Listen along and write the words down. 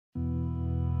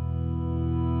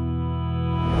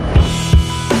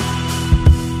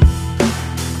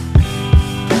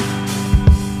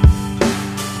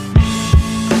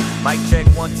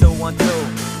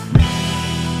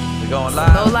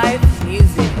Low Life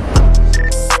Music.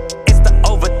 It's the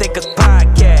Overthinkers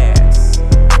Podcast.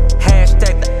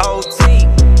 Hashtag the OT.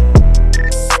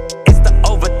 It's the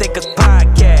Overthinkers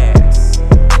Podcast.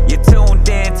 You're tuned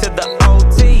in to the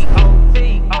OT.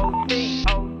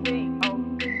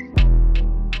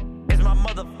 It's my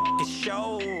motherfucking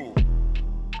show.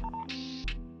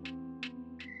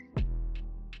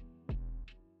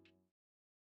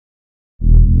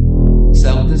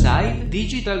 Soundside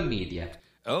Digital Media.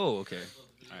 Oh, okay.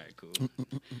 All right, cool.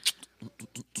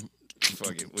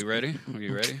 Fuck it. We ready? Are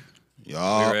you ready?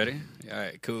 Y'all. We ready? All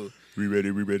right, cool. We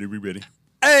ready.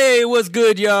 Hey, what's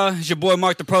good, y'all? It's your boy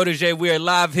Mark the Protege. We are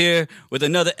live here with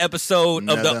another episode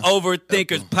of the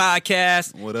Overthinkers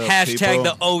Podcast. What up, Hashtag people?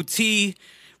 the OT,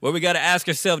 where we got to ask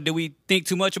ourselves, do we think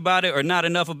too much about it or not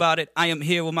enough about it? I am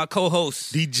here with my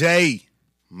co-host, DJ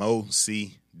Mo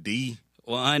CD.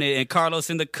 100, and Carlos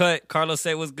in the cut. Carlos,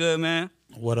 say what's good, man.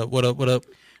 What up? That's What up,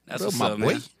 what's my up,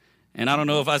 boy? man. And I don't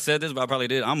know if I said this, but I probably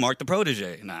did. I'm Mark the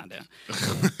Protege. Nah, damn.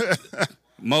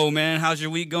 Mo, man, how's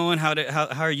your week going? How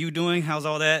are you doing? How's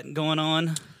all that going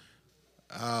on?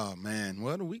 Oh, man.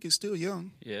 Well, the week is still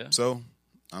young. Yeah. So,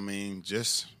 I mean,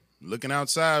 just looking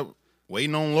outside,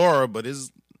 waiting on Laura, but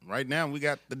it's right now we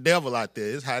got the devil out there.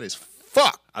 It's hot as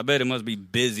fuck. I bet it must be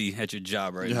busy at your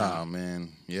job right now. Yeah, man.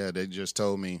 Yeah, they just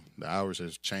told me the hours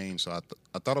has changed, so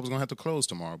I thought I was going to have to close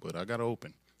tomorrow, but I got to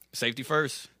open. Safety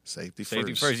first. Safety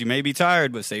Safety first. first. You may be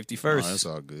tired, but safety first. Oh, that's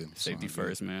all good. It's Safety all good.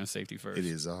 first, man. Safety first. It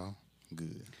is all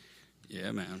good.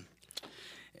 Yeah, man.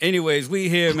 Anyways, we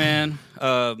here, man.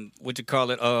 What you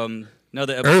call it?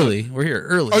 Another episode. Early. We're here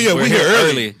early. Oh, yeah, We're we're here here early.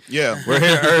 early. Yeah. We're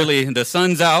here early. The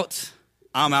sun's out.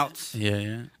 I'm out.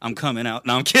 Yeah. I'm coming out.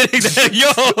 No, I'm kidding. Yo.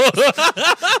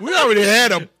 We already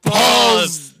had a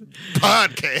pause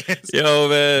podcast. Yo,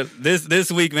 man, this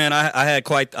week, man, I had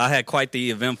quite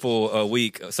the eventful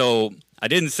week. So I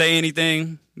didn't say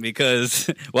anything because,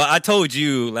 well, I told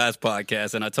you last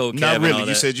podcast, and I told Kevin Not all really. that.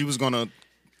 You said you was gonna.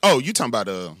 Oh, you talking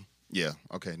about Yeah.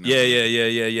 Okay. no.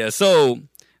 Yeah. So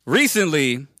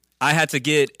recently, I had to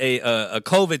get a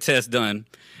COVID test done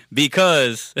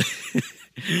because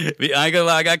I ain't gonna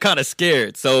lie, I got kind of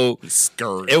scared. So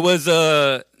Skirt. it was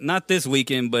not this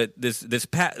weekend, but this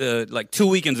like 2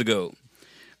 weekends ago.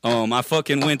 I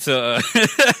fucking went to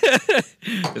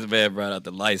this man brought out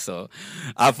the Lysol.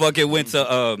 I fucking went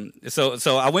to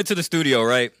so I went to the studio,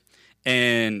 right?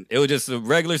 And it was just a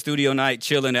regular studio night,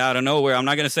 chilling out of nowhere. I'm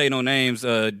not gonna say no names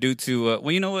due to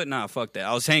well, you know what? Nah, fuck that.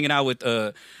 I was hanging out with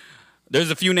there's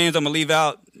a few names I'm gonna leave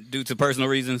out due to personal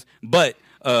reasons, but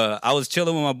I was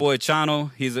chilling with my boy Chano.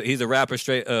 He's a rapper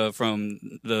straight from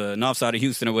the north side of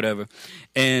Houston or whatever.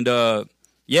 And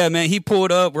yeah, man, he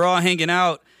pulled up. We're all hanging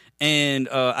out. And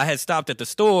I had stopped at the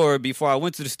store before I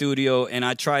went to the studio, and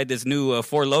I tried this new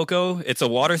Four Loko. It's a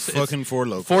water. Fucking Four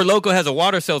Loko. Four Loko has a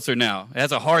water seltzer now. It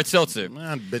has a hard seltzer. Man,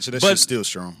 I bet you that But- shit's still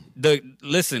strong.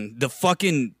 The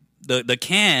fucking the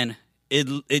can.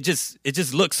 It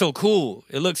just looks so cool.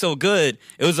 It looks so good.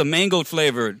 It was a mango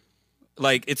flavored.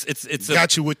 Like it's a,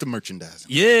 Got you with the merchandising.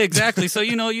 yeah, exactly. So,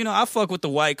 you know, I fuck with the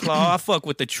White Claw. I fuck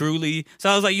with the Truly. So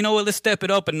I was like, you know what? Let's step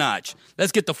it up a notch.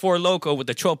 Let's get the Four Loko with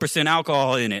the 12%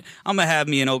 alcohol in it. I'm going to have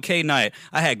me an okay night.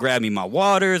 I had grabbed me my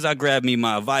waters. I grabbed me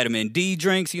my vitamin D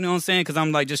drinks, you know what I'm saying? Because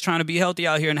I'm like just trying to be healthy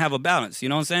out here and have a balance, you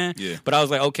know what I'm saying? Yeah. But I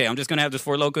was like, okay, I'm just going to have this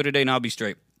Four Loko today and I'll be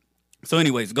straight. So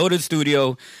anyways, go to the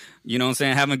studio, you know what I'm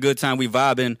saying, having a good time, we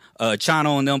vibing.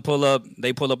 Chano and them pull up.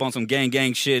 They pull up on some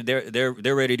gang shit. They're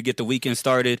ready to get the weekend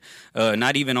started.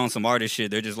 Not even on some artist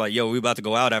shit. They're just like, yo, we about to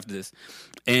go out after this.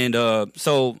 And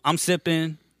so I'm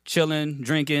sipping, chilling,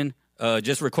 drinking,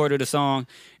 just recorded a song.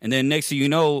 And then next thing you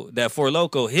know, that Four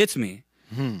Loko hits me.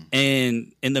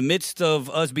 And in the midst of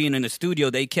us being in the studio,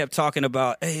 they kept talking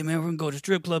about, hey, man, we're going to go to the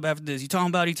strip club after this. You talking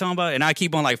about it? And I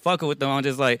keep on, like, fucking with them. I'm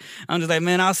just like,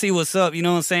 man, I'll see what's up. You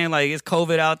know what I'm saying? Like, it's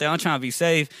COVID out there. I'm trying to be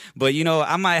safe. But, you know,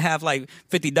 I might have, like,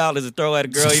 $50 to throw at a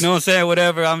girl. You know what I'm saying?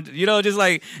 Whatever. I'm just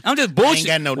bullshitting.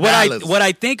 got no dollars. What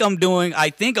I think I'm doing, I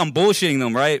think I'm bullshitting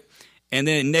them, right? And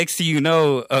then next thing you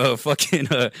know, by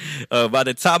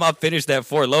the time I finished that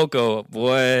Four Loko,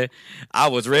 boy, I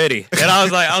was ready. And I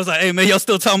was like, hey man, y'all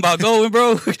still talking about going,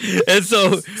 bro? And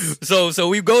so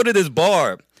we go to this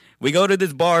bar. We go to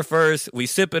this bar first. We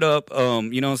sip it up,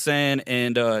 you know what I'm saying?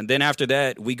 And then after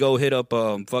that, we go hit up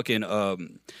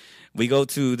we go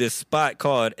to this spot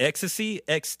called Ecstasy,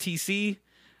 XTC.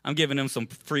 I'm giving them some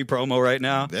free promo right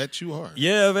now. Bet you are.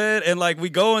 Yeah, man. And like we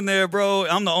go in there, bro.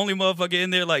 I'm the only motherfucker in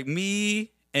there. Like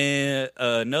me and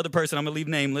another person, I'm gonna leave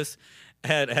nameless,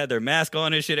 had their mask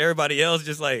on and shit. Everybody else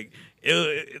just like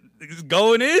it's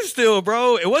going in still,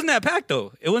 bro. It wasn't that packed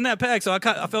though. It wasn't that packed, so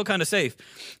I felt kind of safe.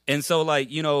 And so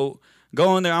like, you know,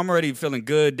 Go in there. I'm already feeling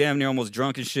good, damn near almost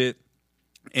drunk and shit.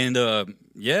 And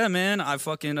yeah, man, I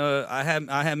fucking I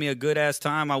had me a good ass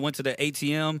time. I went to the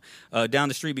ATM down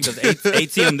the street because the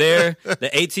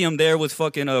ATM there was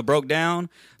fucking broke down,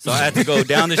 so I had to go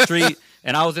down the street.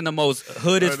 And I was in the most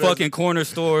hooded fucking corner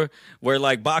store where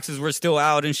like boxes were still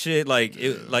out and shit. Like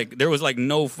like there was like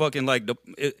no fucking like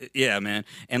yeah, man.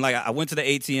 And like I went to the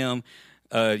ATM.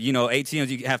 You know, ATMs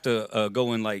you have to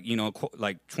go in like, you know,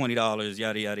 like $20,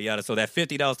 yada yada yada. So that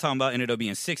 $50 talking about ended up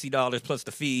being $60 plus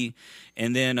the fee,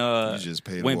 and then just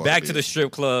paid went back to the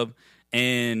strip club.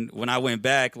 And when I went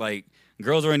back, like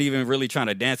girls weren't even really trying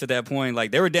to dance at that point.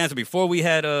 Like they were dancing before we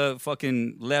had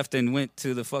fucking left and went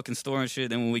to the fucking store and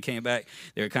shit. Then when we came back,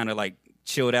 they were kind of like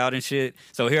chilled out and shit.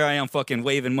 So here I am fucking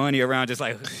waving money around, just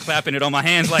like clapping it on my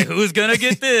hands, like who's gonna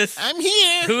get this? I'm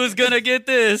here. Who's gonna get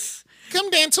this? Come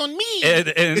dance on me.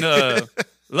 And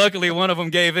luckily one of them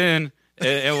gave in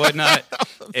and whatnot.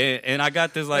 And I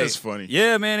got this like, that's funny.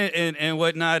 Yeah, man, and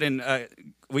whatnot. And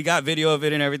we got video of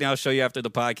it and everything. I'll show you after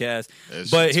the podcast.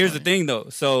 But here's the thing though.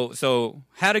 So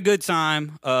had a good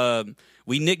time.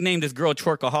 We nicknamed this girl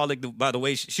Twerkaholic. By the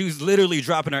way, she was literally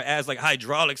dropping her ass like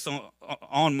hydraulics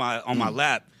on my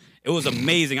lap. It was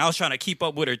amazing. I was trying to keep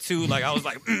up with her too. Like I was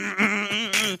like,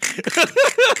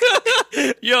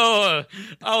 yo,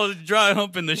 I was dry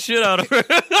humping the shit out of her.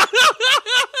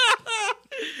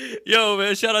 Yo,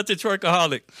 man, shout out to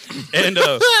Twerkaholic, and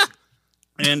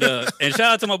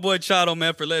shout out to my boy Chado,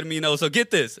 man, for letting me know. So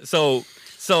get this. So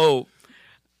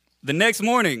the next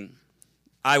morning,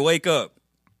 I wake up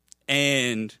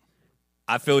and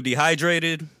I feel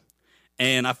dehydrated,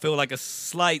 and I feel like a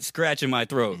slight scratch in my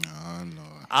throat. Oh, no.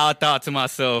 I thought to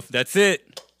myself, that's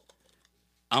it.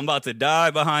 I'm about to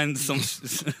die behind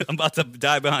I'm about to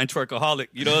die behind Twerkaholic.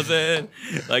 You know what I'm saying?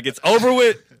 Like it's over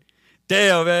with.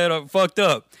 Damn, man, I'm fucked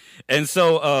up. And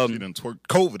so, you done twerked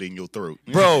COVID in your throat,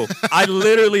 bro. I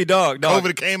literally, dog.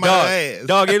 COVID came out of ass.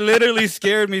 Dog, it literally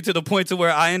scared me to the point to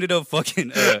where I ended up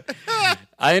fucking.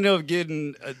 I ended up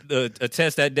getting a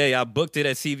test that day. I booked it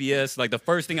at CVS. Like the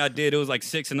first thing I did, it was like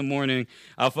 6 a.m.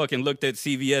 I fucking looked at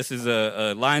CVS's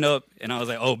lineup, and I was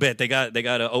like, "Oh, bet they got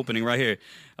an opening right here."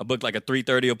 I booked like a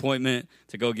 3:30 appointment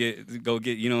to go get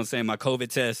you know what I'm saying, my COVID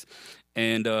test.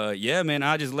 And yeah, man,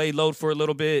 I just laid low for a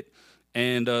little bit,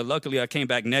 and luckily I came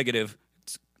back negative.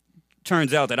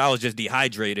 Turns out that I was just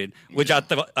dehydrated, which I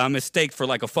thought I mistaked for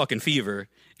like a fucking fever.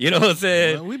 You know what I'm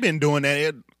saying? Well, we've been doing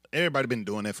that. Everybody been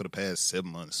doing that for the past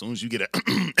 7 months. As soon as you get a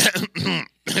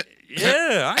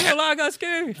yeah, I ain't gonna lie, I got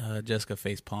scared. Jessica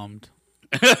face palmed.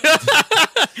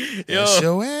 Yo,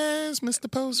 your ass, Mr.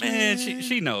 Postman. man,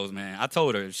 she knows, man. I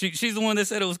told her she's the one that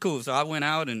said it was cool, so I went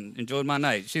out and enjoyed my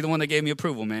night. She's the one that gave me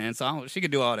approval, man. So she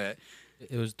could do all that.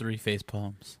 It was 3 face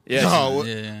palms. Yeah, No,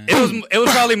 Yeah. it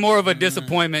was probably more of a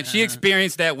disappointment. She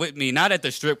experienced that with me, not at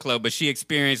the strip club, but she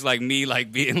experienced like me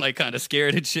like being like kind of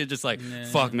scared and shit. Just like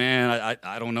fuck, man,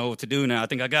 I don't know what to do now. I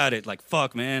think I got it. Like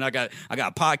fuck, man, I got a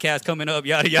podcast coming up.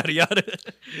 Yada yada yada.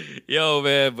 Yo,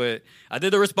 man, but I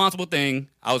did the responsible thing.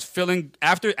 I was feeling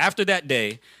after that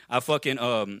day. I fucking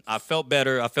I felt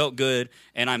better. I felt good,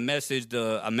 and I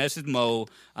messaged Mo.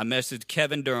 I messaged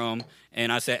Kevin Durham,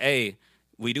 and I said, hey.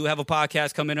 We do have a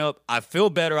podcast coming up. I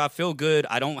feel better. I feel good.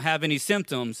 I don't have any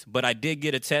symptoms, but I did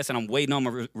get a test, and I'm waiting on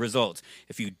my results.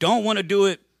 If you don't want to do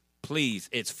it, please,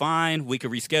 it's fine. We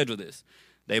can reschedule this.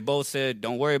 They both said,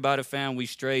 don't worry about it, fam. We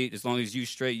straight. As long as you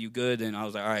straight, you good. And I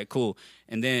was like, all right, cool.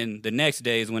 And then the next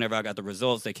day is whenever I got the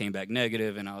results, they came back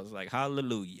negative, and I was like,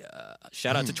 hallelujah.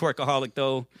 Shout out to Twerkaholic,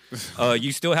 though.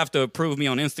 You still have to approve me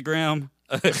on Instagram.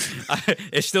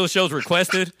 It still shows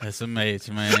requested. That's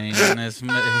amazing, man. That's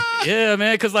amazing. Yeah,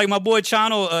 man, because like my boy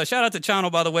Chano, shout out to Chano,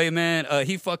 by the way, man.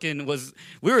 He fucking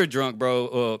we were drunk,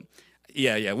 bro.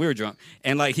 Yeah, we were drunk.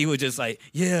 And like he was just like,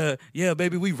 yeah,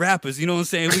 baby, we rappers, you know what I'm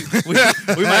saying?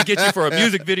 We might get you for a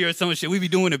music video or some shit. We be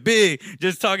doing it big,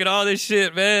 just talking all this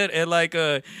shit, man. And like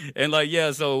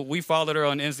yeah, so we followed her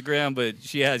on Instagram, but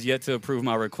she has yet to approve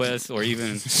my request or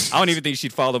even I don't even think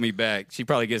she'd follow me back. She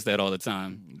probably gets that all the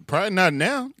time. Probably not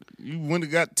now. You wouldn't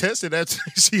have got tested after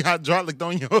she hydraulic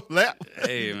on your lap.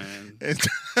 Hey, man. And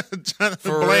trying to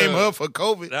For blame real. her for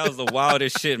COVID. That was the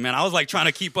wildest shit, man. I was like trying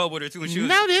to keep up with her too. When she was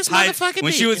Now this motherfucker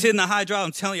when she did. was hitting the hydraulic,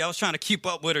 I'm telling you, I was trying to keep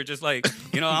up with her, just like,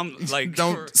 you know, I'm like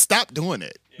Don't stop doing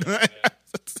it.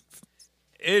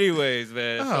 Anyways,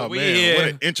 man. So Oh, we man. here. What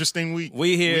an interesting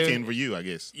weekend for you, I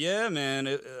guess. Yeah, man.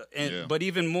 Yeah. But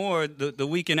even more, the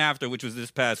weekend after, which was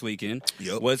this past weekend,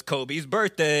 Yep. was Kobe's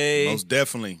birthday. Most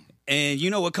definitely. And you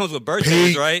know what comes with birthdays,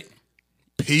 Pete. right?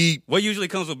 Pete. What usually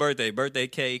comes with birthday? Birthday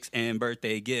cakes and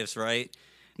birthday gifts, right?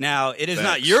 Now, it is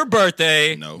not Facts. your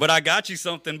birthday, No. but I got you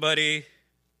something, buddy.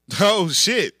 Oh,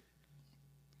 shit.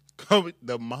 Kobe,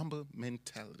 the Mamba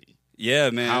mentality. Yeah,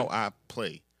 man. How I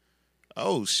play.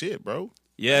 Oh shit, bro.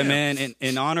 Yeah, Damn. man.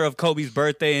 In honor of Kobe's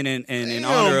birthday and in Damn,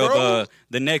 honor bro. of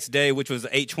the next day, which was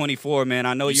 8/24, man.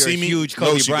 I know you're a see me? huge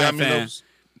Kobe Los, you got Bryant me, fan. Los?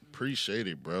 Appreciate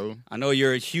it, bro. I know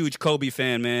you're a huge Kobe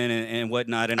fan, man, and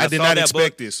whatnot. And I did saw not that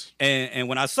expect book, this. And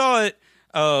when I saw it,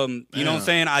 you know what I'm Damn.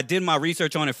 saying? I did my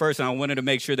research on it first, and I wanted to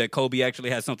make sure that Kobe actually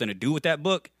had something to do with that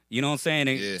book. You know what I'm saying?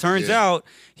 And Yeah, it turns yeah. out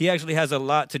he actually has a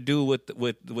lot to do with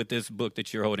this book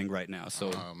that you're holding right now.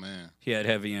 So Oh man. he had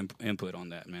heavy input on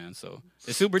that, man. So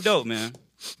it's super dope, man.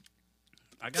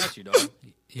 I got you, dog.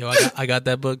 Yo, I got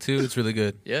that book too. It's really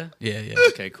good. Yeah? Yeah.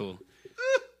 Okay, cool.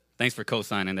 Thanks for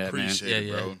co-signing that, man. Appreciate it,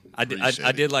 Yeah, bro. I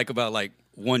Appreciate did like about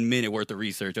 1 minute worth of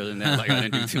research. Other than that, like I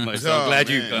didn't do too much. So Oh, I'm glad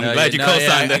man. I'm glad you co-signed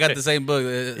I that. got the same book.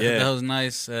 Yeah. That was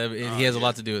nice. He has a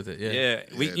lot to do with it. Yeah. Yeah,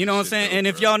 Yeah, you know what I'm this shit saying. dope, And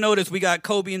if bro. y'all notice, we got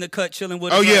Kobe in the cut chilling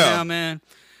with us Oh, right yeah. now, man.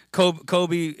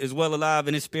 Kobe is well alive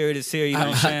and his spirit is here. You know what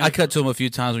I'm saying? I cut to him a few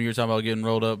times when you were talking about getting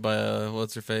rolled up by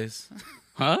what's her face.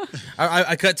 huh?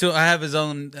 I cut to. I have his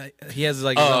own. He has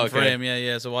like his Oh, own okay. frame.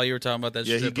 Yeah. So while you were talking about that,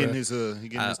 Yeah, he stripper, getting his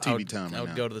TV I would, time. I right would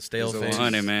now. go to the stale His face. old-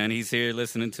 100, man. He's here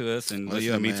listening to us and listening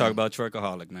yeah, to me man. talk about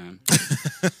Truckaholic, man.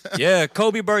 Yeah,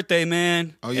 Kobe birthday,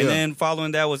 man. Oh, yeah. And then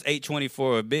following that was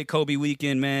 8/24, a big Kobe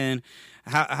weekend, man.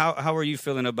 How are you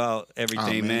feeling about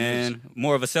everything, Oh, man, man?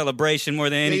 More of a celebration more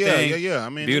than anything. Yeah. I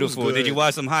mean, it was Beautiful. Did good. you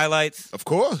watch some highlights? Of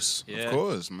course, Yeah. of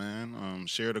course, man.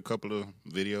 Shared a couple of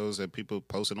videos that people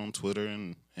posted on Twitter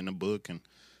and in the book,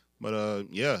 but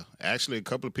yeah, actually, a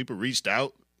couple of people reached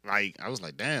out. Like, I was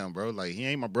like, damn, bro, like he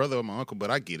ain't my brother or my uncle,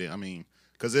 but I get it. I mean,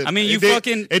 because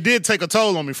it did take a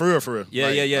toll on me for real. Yeah,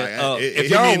 Like, yeah. like, it If hit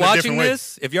y'all me are in a watching different way.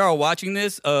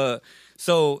 this,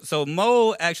 so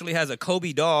Mo actually has a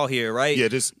Kobe doll here, right? Yeah,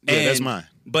 that's mine.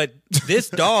 But this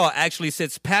doll actually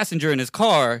sits passenger in his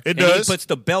car. It and does. He puts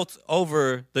the belt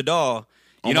over the doll.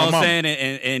 You On know my what I'm mama.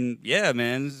 saying? And yeah,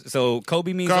 man. So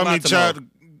Kobe means a Call lot me to child. Mo.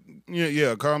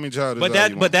 Yeah, call me child. is all you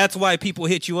But want. that's why people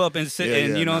hit you up and sit, Yeah,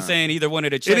 and yeah, you know what I'm nah. saying, either wanted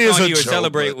to check It is on a you or joke,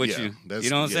 celebrate but with yeah, you. that's- You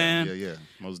know what I'm saying? Yeah,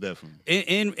 most definitely.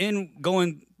 In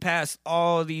going past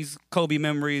all these Kobe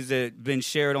memories that been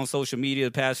shared on social media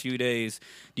the past few days,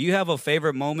 do you have a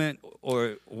favorite moment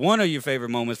or one of your favorite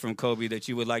moments from Kobe that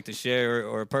you would like to share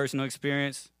or a personal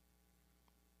experience?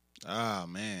 Ah,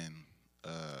 man.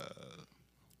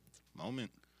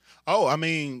 Moment. Oh, I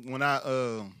mean, when I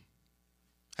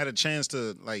had a chance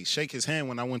to like shake his hand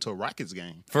when I went to a Rockets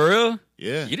game. For real?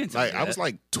 Yeah. You didn't tell like me I was that.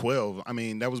 like 12. I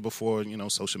mean, that was before,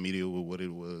 social media was what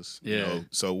it was. Yeah. You know,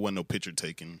 so it wasn't no picture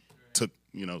taken.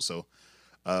 So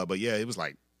but yeah, it was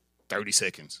like 30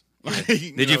 seconds. Like,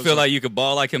 Did you feel like you could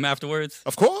ball like him afterwards?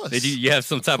 Of course. Did you have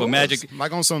some type of magic?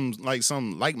 Like on some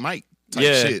like Mike type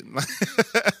Yeah. shit.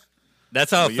 That's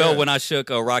how it But felt yeah. when I shook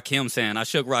Rakim's hand. I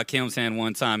shook Rakim's hand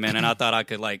one time, man, and I thought I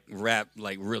could like rap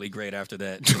like really great after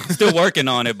that. Still working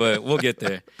on it, but we'll get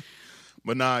there.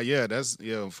 But nah, yeah, that's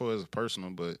for as personal.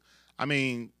 But I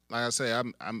mean, like I say, I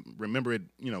remember it,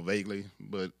 vaguely.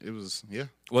 But it was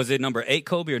Was it number 8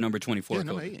 Kobe or number 24 yeah,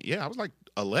 Kobe? no, 8. Yeah, I was like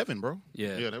 11, bro.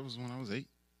 Yeah. that was when I was 8.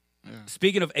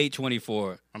 Speaking of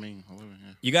 8/24, I mean 11.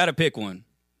 Yeah. you got to pick one.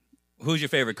 Who's your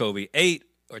favorite Kobe, 8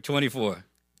 or 24?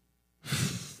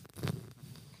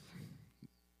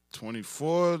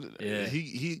 24. Yeah.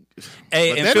 He. Hey,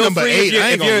 But and that feel number free 8, if you're, I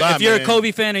ain't if gonna you're, lie, if you're a man.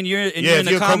 Kobe fan and you're in Yeah, if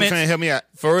the you're a Kobe comments, fan, help me out.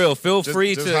 for real, feel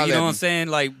free just to holler you know at what I'm me. saying,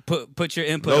 like put your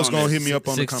input Those on gonna this. hit me up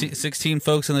on the 16, comments. 16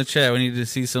 folks in the chat. We need to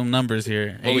see some numbers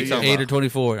here. What we talking 8 about? or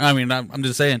 24. I mean, I'm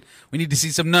just saying. We need to see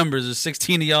some numbers. There's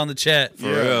 16 of y'all in the chat. For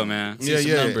real, man. See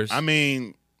some numbers. I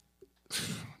mean,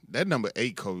 that number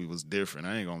 8 Kobe was different.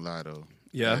 I ain't gonna lie though.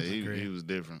 Yeah. he was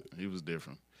different. He was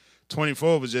different.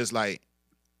 24 was just like,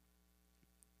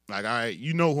 all right,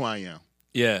 you know who I am.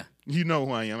 Yeah. You know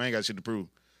who I am. I ain't got shit to prove.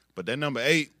 But that number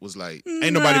 8 was like,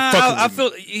 ain't nobody fucking I with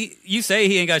me. feel you say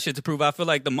he ain't got shit to prove. I feel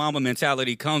like the Mamba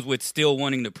mentality comes with still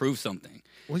wanting to prove something.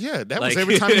 Well, yeah, that Like- was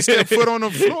every time he stepped foot on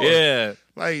the floor. Yeah.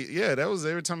 Like, yeah, that was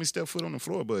every time he stepped foot on the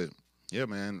floor. But yeah,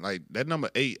 man, like that number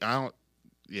 8, that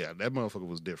motherfucker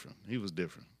was different. He was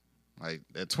different. Like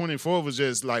that 24 was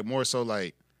just like more so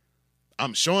like,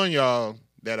 I'm showing y'all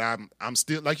that I'm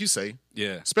still, like you say,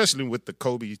 Yeah. especially with the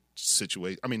Kobe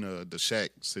situation. I mean, the Shaq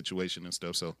situation and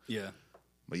stuff. So, Yeah.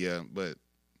 but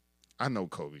I know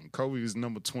Kobe. Kobe is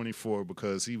number 24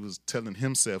 because he was telling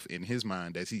himself in his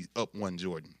mind that he's up 1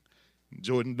 Jordan.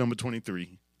 Jordan number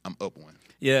 23, I'm up 1.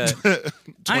 Yeah.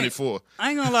 24. I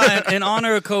ain't gonna lie, in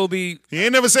honor of Kobe, He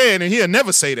ain't never say it, and he'll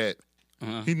never say that.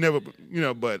 Uh-huh. He never,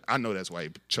 but I know that's why he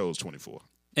chose 24.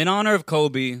 in honor of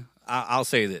Kobe, I'll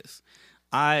say this.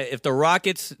 If the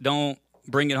Rockets don't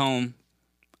bring it home,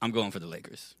 I'm going for the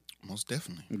Lakers. Most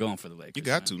definitely. I'm going for the Lakers. You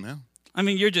got man. to now. I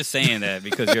mean, you're just saying that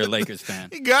because you're a Lakers fan.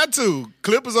 He got to.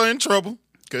 Clippers are in trouble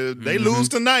because they lose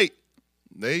tonight.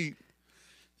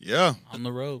 On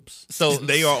the ropes. So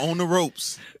They are on the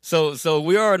ropes. So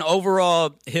we are an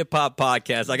overall hip hop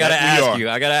podcast. I gotta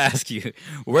ask you,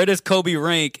 where does Kobe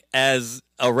rank as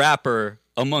a rapper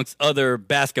amongst other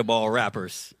basketball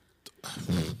rappers?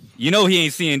 You know he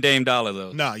ain't seeing Dame Dollar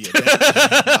though. Nah, yeah.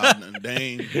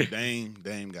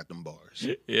 Dame got them bars.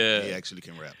 Yeah. He actually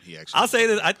can rap. I'll say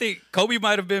this. I think Kobe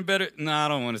might have been better. No, I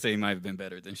don't want to say he might have been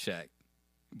better than Shaq.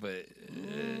 But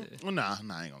Well, nah,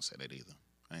 I ain't gonna say that either.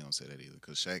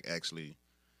 Because Shaq actually,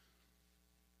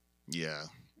 yeah,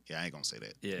 I ain't gonna say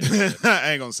that. Yeah.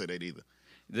 I ain't gonna say that either.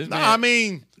 this Nah,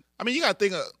 man, I mean, you gotta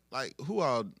think of like who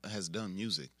all has done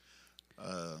music.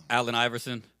 Allen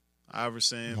Iverson,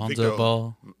 Iverson, Lonzo Victor,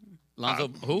 Ball. Lonzo.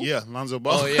 Who? Yeah, Lonzo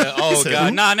Ball. Oh yeah. He Oh said god.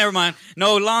 who? Nah, never mind.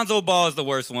 No, Lonzo Ball is the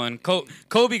worst one.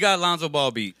 Kobe got Lonzo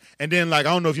Ball beat. And then like I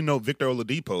don't know if you know Victor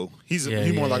Oladipo. He's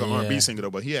more like an yeah. R&B singer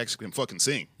though, but he actually can fucking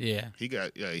sing. Yeah.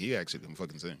 He actually can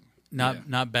fucking sing.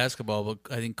 Not basketball, but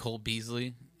I think Cole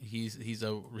Beasley. He's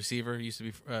a receiver. He used to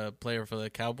be a player for the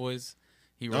Cowboys.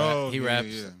 He raps.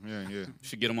 Yeah.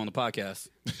 Should get him on the podcast.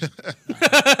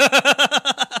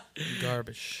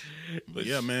 Garbage. But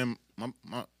yeah, man,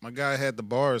 my guy had the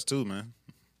bars too, man.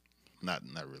 Not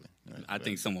really. I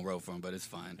think someone wrote for him, but it's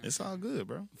fine. It's all good,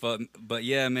 bro. But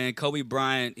yeah, man, Kobe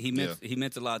Bryant, he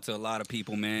meant a lot to a lot of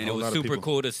people, man. It was super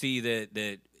cool to see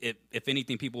that if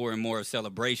anything, people were in more of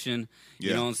celebration.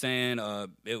 You know what I'm saying?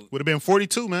 It Would have been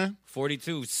 42, man.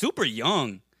 42, super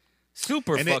young,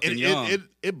 super And fucking young.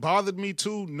 It bothered me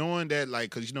too, knowing that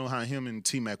like, cause you know how him and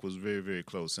T-Mac was very, very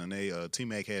close, and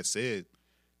T-Mac had said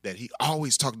that he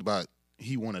always talked about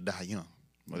he want to die young,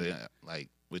 but like,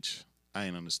 which I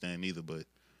ain't understand either, but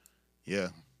yeah,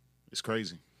 it's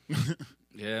crazy.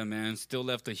 Yeah, man. Still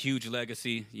left a huge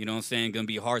legacy. You know what I'm saying? Going to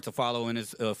be hard to follow in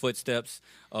his footsteps.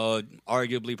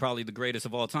 Arguably, probably the greatest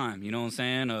of all time. You know what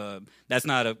I'm saying? That's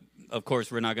not of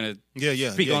course, we're not going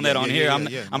to speak on that on here.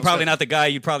 I'm probably not the guy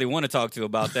you'd probably want to talk to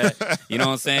about that. You know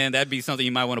what I'm saying? That'd be something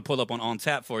you might want to pull up on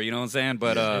tap for. You know what I'm saying?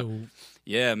 But,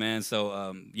 yeah, man.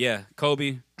 So, yeah,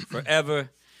 Kobe,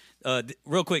 forever.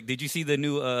 Real quick, did you see the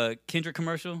new Kendrick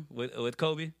commercial with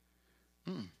Kobe?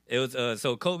 It was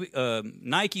so Kobe.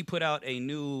 Nike put out a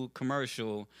new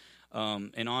commercial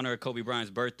in honor of Kobe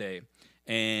Bryant's birthday,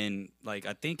 and like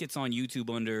I think it's on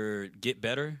YouTube under Get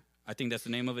Better. I think that's the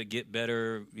name of it, Get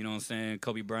Better. You know what I'm saying?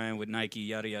 Kobe Bryant with Nike,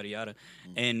 yada yada yada.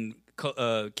 And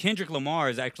Kendrick Lamar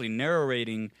is actually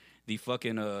narrating the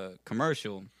fucking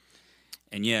commercial.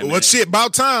 And yeah, What shit?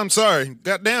 About time. Sorry,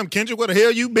 goddamn Kendrick, where the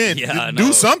hell you been? Yeah, I Do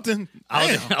know. something.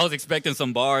 I was expecting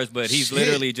some bars, but he's Shit.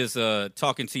 literally just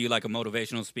talking to you like a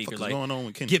motivational speaker. What's Like, going on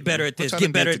with Kendrick, get better man? at this, What get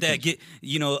y'all better done at did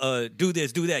that, to do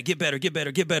this, do that, get better,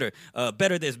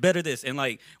 better this. And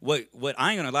like, what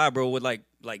I ain't gonna lie, bro, what like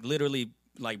literally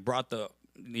like brought the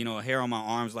hair on my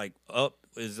arms like up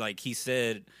is like he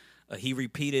said. He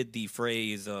repeated the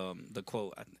phrase, the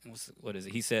quote. What is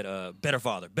it? He said, "Better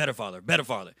father, better father, better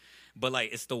father." But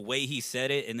like, it's the way he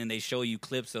said it, and then they show you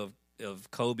clips of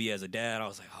Kobe as a dad. I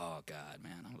was like, oh god,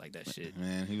 man, I like that shit.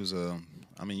 Man, he was.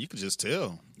 I mean, you could just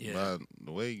tell by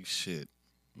the way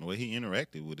he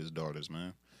interacted with his daughters,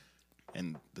 man,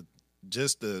 and it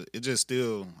just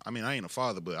still. I mean, I ain't a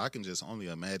father, but I can just only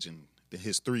imagine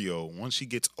his 3-year-old once she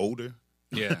gets older.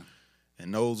 Yeah.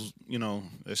 And knows,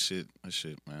 that shit,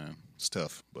 man, it's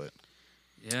tough, but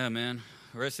Yeah, man.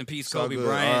 Rest in peace, it's all Kobe good.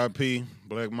 Bryant. R.I.P.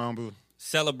 Black Mamba.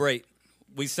 Celebrate.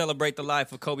 We celebrate the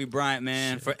life of Kobe Bryant,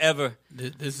 man, forever.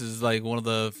 This is like one of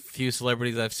the few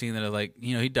celebrities I've seen that are like,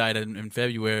 he died in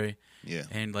February. Yeah.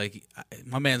 And like,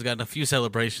 my man's gotten a few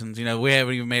celebrations. We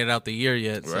haven't even made it out the year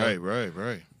yet. So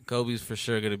Right. Kobe's for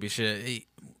sure going to be shit.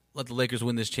 Let the Lakers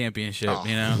win this championship,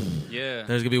 Yeah. There's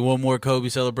going to be one more Kobe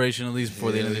celebration at least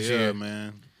before the end of this year.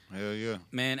 Man. Hell yeah.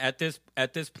 Man, at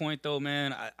this point though,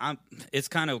 man, it's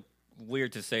kind of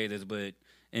weird to say this, but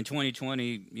in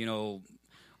 2020,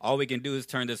 all we can do is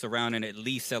turn this around and at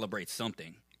least celebrate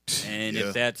something. And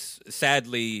if that's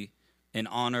sadly in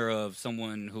honor of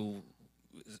someone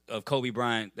of Kobe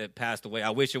Bryant that passed away, I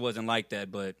wish it wasn't like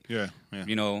that, but Yeah.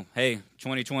 hey,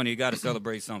 2020, you got to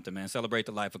celebrate something, man. Celebrate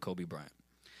the life of Kobe Bryant.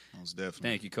 Most definitely.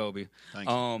 Thank you, Kobe. Thank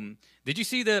you. Did you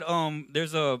see that?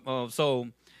 There's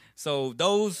so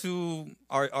those who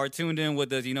are tuned in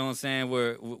with us, you know what I'm saying?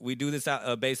 We do this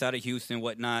based out of Houston,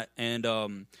 whatnot, and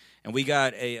and we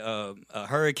got a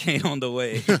hurricane on the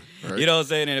way. You know what I'm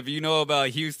saying? And if you know about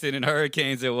Houston and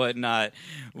hurricanes and whatnot,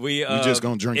 we just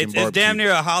gonna drink and it's barbecue. damn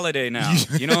near a holiday now.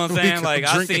 You know what I'm We saying? gonna Like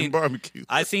drink and barbecue.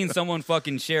 I seen someone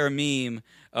fucking share a meme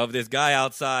of this guy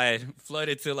outside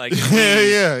flooded to like his Yeah,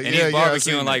 knees, and yeah, he's yeah, I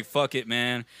seen barbecuing that. like fuck it,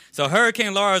 man. So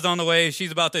Hurricane Laura's on the way.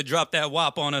 She's about to drop that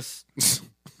wop on us.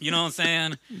 You know what I'm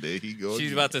saying? There he goes.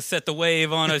 She's about to set the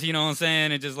wave on us. You know what I'm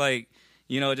saying? And just like,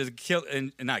 you know, just kill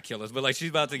and not kill us, but like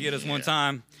she's about to get us one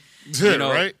time. You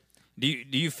know, right? Do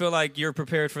you feel like you're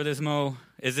prepared for this, Mo?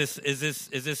 Is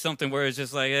this something where it's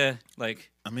just like,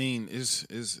 like I mean,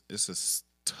 it's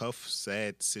tough,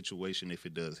 sad situation if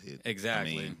it does hit.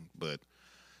 Exactly. I mean, but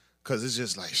because it's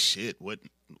just like shit. What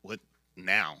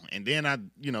now? And then I,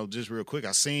 just real quick,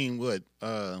 I seen what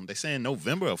they saying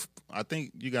November. I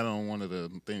think you got on one of the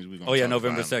things we're gonna. Oh yeah, talk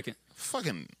November about. 2nd.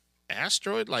 Fucking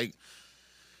asteroid, like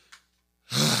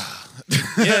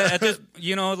Yeah, at this,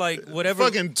 like whatever.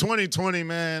 fucking 2020,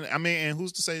 man. I mean, and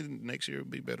who's to say next year will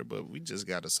be better? But we just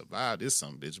got to survive this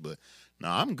some bitch. But no,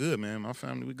 I'm good, man. My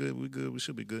family, we good. We good. We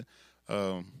should be good.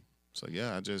 So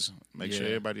yeah, I just make sure Yeah.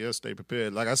 everybody else stay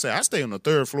prepared. Like I said, I stay on the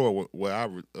third floor where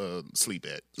I sleep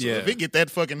at. So Yeah. if it get that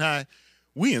fucking high,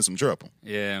 we in some trouble.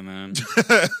 Yeah, man.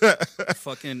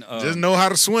 Fucking. Just know how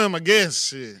to swim, I guess.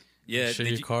 Shit. Yeah. Sure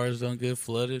did your you- cars don't get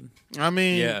flooded. I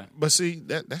mean, Yeah. But see,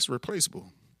 that's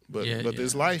replaceable. But Yeah,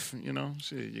 this yeah. life,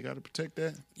 shit, you got to protect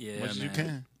that Yeah, as much as you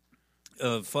man.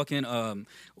 can. Fucking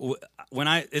when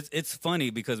it's funny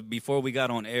because before we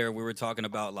got on air we were talking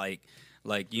about like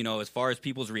as far as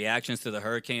people's reactions to the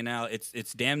hurricane now it's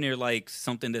damn near like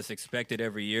something that's expected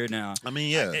every year now. I mean,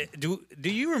 yeah. Do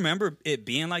you remember it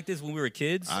being like this when we were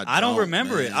kids? I don't don't,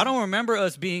 remember it. man. I don't remember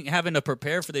us having to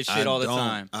prepare for this shit all the don't.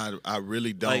 time. I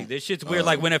really don't. Like this shit's weird.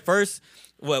 Like when at first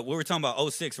we were talking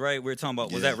about 06, right? We were talking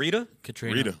about was Yeah. that Rita?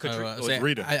 Katrina. Rita. Katri- Say,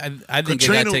 Rita. I think it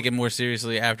Katrina- got taken more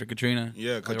seriously after Katrina.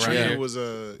 Yeah, Like, around Katrina here. was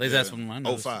At least that's when mine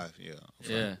was. 05, yeah.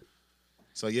 05. Yeah.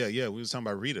 So yeah, we was talking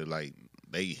about Rita. Like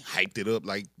they hyped it up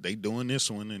like they doing this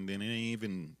one, and then it ain't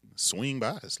even swing by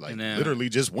us. Like And then- literally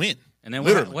just went. And then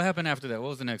Literally. what happened after that? What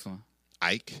was the next one?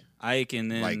 Ike, Ike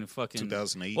and then like fucking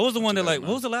 2008. What was the one that like? 2009.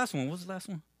 What was the last one? What was the last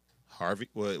one? Harvey?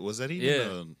 What was that even?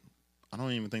 Yeah. I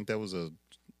don't even think that was a.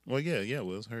 Well, yeah, it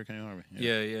was Hurricane Harvey.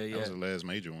 Yeah. That was the last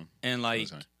major one. And like,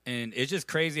 That's right. and it's just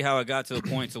crazy how it got to a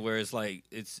point to where it's like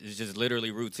it's just literally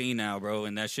routine now, bro.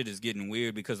 And that shit is getting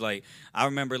weird because like I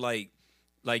remember like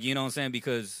you know what I'm saying,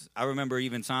 because I remember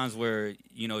even times where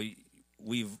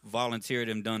we've volunteered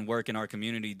and done work in our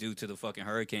community due to the fucking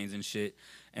hurricanes and shit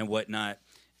and whatnot,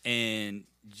 and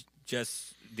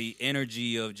just the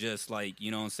energy of just like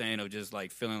you know what I'm saying, of just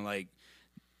like feeling like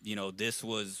this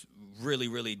was really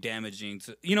really damaging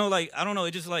to like I don't know,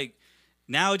 it just like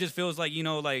now it just feels like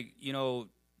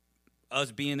us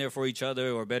being there for each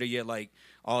other, or better yet, like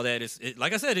all that is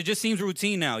like I said, it just seems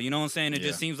routine now. You know what I'm saying? It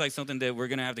just seems like something that we're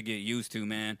gonna have to get used to,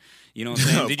 man. You know what I'm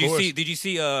saying? Of Did course. you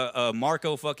see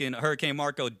Marco fucking Hurricane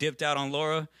Marco dipped out on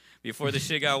Laura before the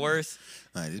shit got worse?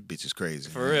 Nah, this bitch is crazy.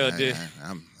 For real, dude.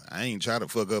 I ain't trying to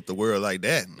fuck up the world like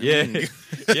that. Yeah,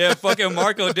 yeah. Fucking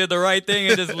Marco did the right thing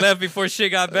and just left before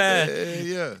shit got bad.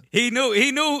 Yeah. He knew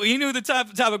the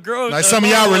type of girl. Like some of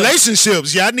y'all Laura was.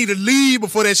 relationships, y'all need to leave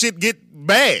before that shit get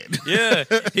bad. Yeah,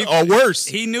 Or worse.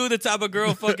 He knew the type of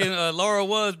girl fucking Laura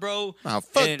was, bro. Nah,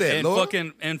 fuck that, and Laura.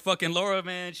 fucking Laura,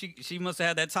 man. She must have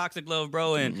had that toxic love,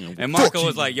 bro. And Yeah, and fuck Marco you.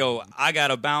 was like, yo, I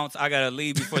gotta bounce. I gotta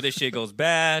leave before this shit goes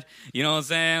bad. You know what I'm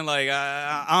saying? Like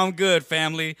I'm good,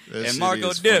 family. That and shit Marco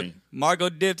is dipped. funny. Marco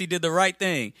dipped. He did the right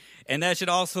thing. And that should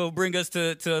also bring us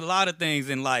to a lot of things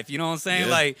in life. You know what I'm saying?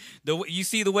 Yeah. Like you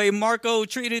see the way Marco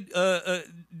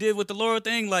did with the Laura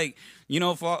thing. Like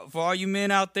for all you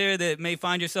men out there that may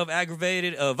find yourself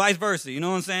aggravated, vice versa. You know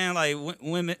what I'm saying? Like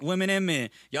women and men,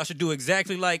 y'all should do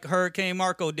exactly like Hurricane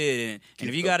Marco did. And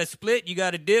if you got to split, you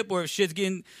got to dip, or if shit's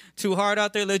getting too hard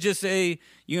out there, let's just say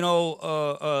you know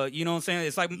what I'm saying?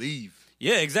 It's like Leave.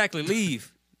 yeah, exactly.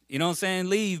 Leave. You know what I'm saying?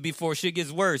 Leave before shit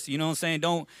gets worse. You know what I'm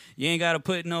saying? You ain't got to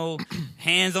put no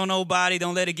hands on nobody.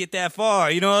 Don't let it get that far.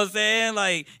 You know what I'm saying?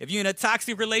 Like, if you're in a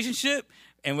toxic relationship,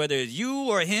 and whether it's you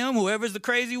or him, whoever's the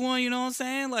crazy one, you know what I'm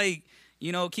saying? Like,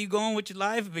 keep going with your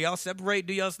life. If y'all separate,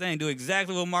 do y'all thing. Do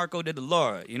exactly what Marco did to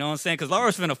Laura. You know what I'm saying? Because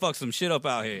Laura's finna fuck some shit up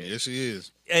out here. Yes, she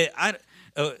is. Hey,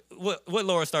 what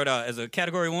Laura start out as a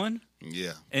category 1?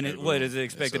 Yeah. And what is it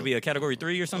expected to be, a category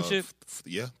 3 or some shit?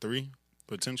 Yeah, 3.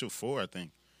 Potential 4, I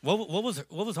think. What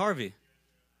was Harvey?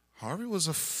 Harvey was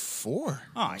a 4.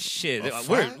 Oh shit! A 5?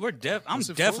 I'm Was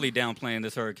it 4? definitely downplaying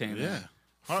this hurricane. Yeah. Man.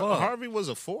 Har- Fuck. Harvey was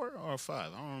a 4 or a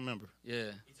 5. I don't remember.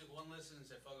 Yeah. He took one listen and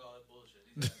said, "Fuck all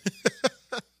that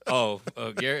bullshit."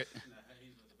 Oh, Garrett.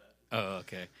 Oh,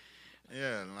 okay.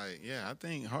 I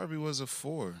think Harvey was a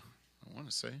 4. I want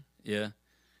to say. Yeah.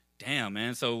 Damn,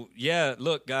 man. So yeah,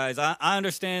 look, guys, I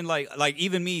understand. Like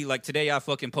even me, like today, I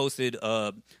fucking posted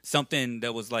something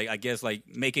that was like, I guess, like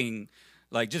making,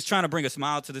 like just trying to bring a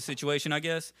smile to the situation, I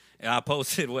guess. And I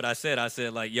posted what I said. I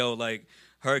said like, yo, like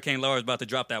Hurricane Laura's about to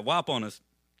drop that WAP on us,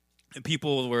 and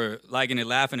people were liking it,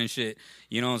 laughing and shit.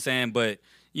 You know what I'm saying? But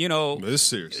you know, But it's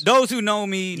serious. those who know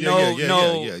me Yeah,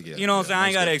 know, yeah, you know what I'm saying? I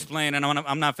ain't most got to definitely. explain, and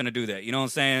I'm not finna do that. You know what I'm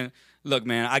saying? Look,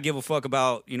 man, I give a fuck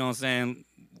about, you know what I'm saying,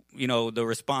 you know, the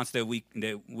response that we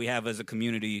have as a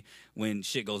community when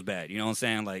shit goes bad. You know what I'm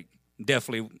saying? Like,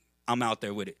 definitely, I'm out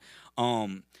there with it.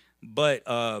 But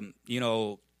you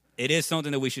know, it is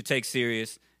something that we should take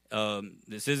serious.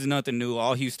 This isn't nothing new.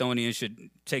 All Houstonians should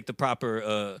take the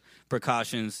proper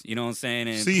precautions. You know what I'm saying?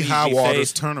 And See please high be waters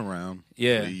safe. turn around.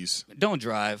 Yeah. Please. Don't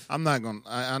drive. I'm not gonna.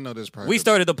 I know this part. We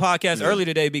started the podcast Yeah. early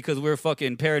today because we're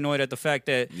fucking paranoid at the fact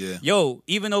that, Yeah. yo,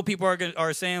 even though people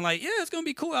are saying like, yeah, it's gonna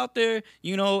be cool out there,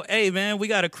 you know, hey man, we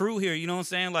got a crew here, you know what I'm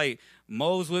saying? Like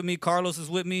Mo's with me, Carlos is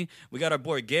with me, we got our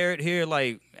boy Garrett here.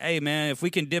 Like, hey man, if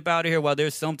we can dip out of here while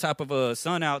there's some type of a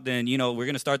sun out, then you know we're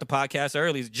gonna start the podcast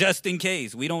early just in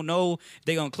case. We don't know if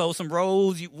they gonna close some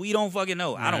roads. We don't fucking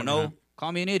know. I don't know. Right.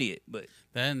 Call me an idiot, but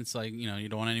Then it's like, you know, you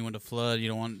don't want anyone to flood. You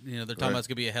don't want, you know, they're talking Right. about it's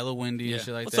going to be a hella windy Yeah. and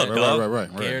shit like What's that. up, dog? Right.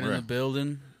 Garrett in the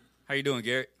building. how you doing,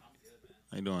 Garrett?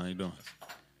 How you doing?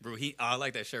 I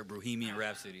like that shirt, Bohemian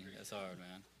Rhapsody. That's hard,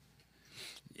 man.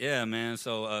 Yeah, man.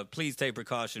 So please take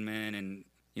precaution, man. And,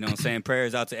 you know what I'm saying?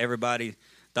 Prayers out to everybody.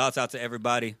 Thoughts out to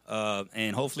everybody.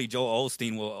 And hopefully Joel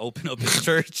Osteen will open up his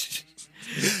church.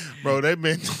 Bro, they've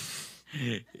been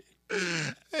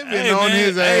Hey, on man.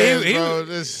 his Hey, ass, he,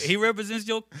 bro. he represents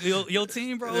your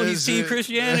team, bro. this He's Team shit-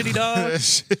 Christianity, dog.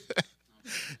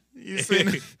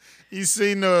 you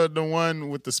seen the one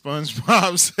with the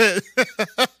SpongeBob set?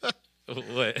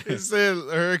 What? It said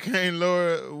Hurricane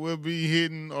Laura will be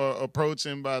hitting or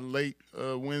approaching by late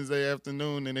Wednesday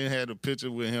afternoon, and it had a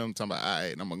picture with him talking about, all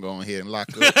right, I'm gonna go ahead and lock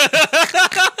up.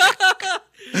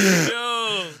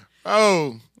 Yo.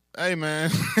 Oh, hey man,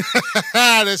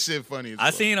 that shit funny. As I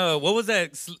fuck. seen what was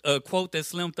that quote that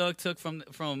Slim Thug took from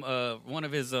one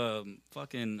of his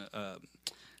fucking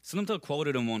Slim Thug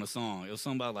quoted him on a song. It was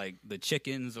something about like the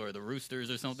chickens or the roosters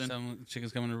or something. Some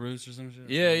chickens coming to roost or some shit.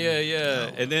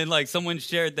 Yeah. And then like someone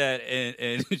shared that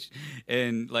and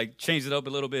and like changed it up a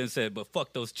little bit and said, "But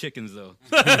fuck those chickens though."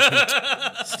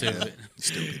 Stupid.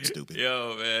 Stupid.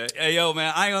 Yo, man. Hey, yo,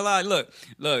 man. I ain't gonna lie.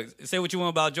 Look. Say what you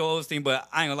want about Joel Osteen, but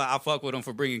I ain't gonna lie. I fuck with him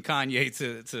for bringing Kanye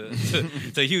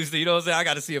to Houston. You know what I'm saying? I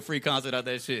got to see a free concert out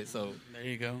that shit. So There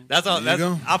you go. that's all. There you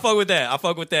That's go. I fuck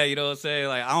with that. You know what I'm saying?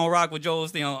 Like I don't rock with Joel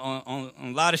Osteen on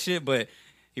a lot of shit, but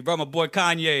he brought my boy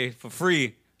Kanye for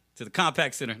free to the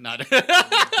Compact Center. Not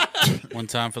One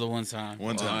time for the one time.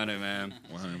 One time, 100, man.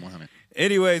 100.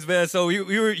 Anyways, man, so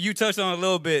you touched on it a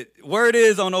little bit. Word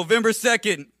is on November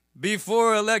 2nd,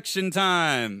 before election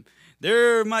time,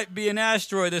 there might be an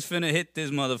asteroid that's finna hit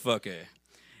this motherfucker.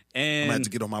 I'm And gonna have to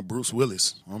get on my Bruce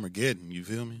Willis Armageddon. You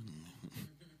feel me?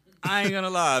 I ain't gonna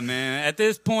lie, man. At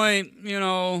this point, you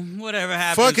know, whatever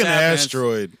happens, Fucking happens.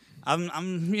 asteroid. I'm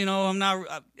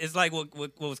not. It's like what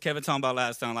was Kevin talking about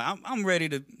last time. Like I'm ready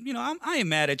to, you know, I ain't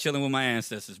mad at chilling with my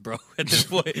ancestors, bro. At this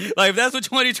point, like if that's what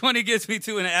 2020 gets me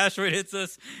to, and an asteroid hits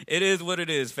us, it is what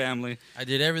it is, family. I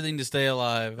did everything to stay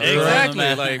alive. Exactly,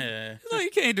 Other than like- that, Like you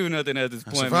can't do nothing at this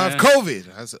I point, survived man.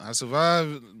 COVID. I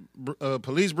survived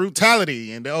police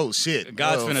brutality and oh shit,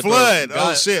 God's finna flood. throw- Oh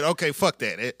God- shit. Okay, fuck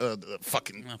that.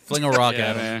 Fucking. fling a rock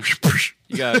Yeah, at him. man.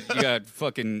 You got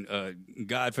fucking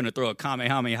God finna throw a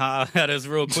kamehameha at us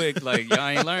real quick. Like y'all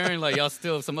ain't learned. Like y'all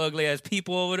still some ugly ass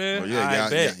people over there. Oh, I yeah,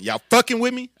 bet. y'all fucking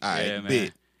with me? All right, Yeah, man.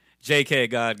 bet. JK,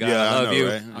 God, Yeah, I I love know, you.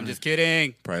 right? I'm just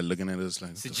kidding. Probably looking at us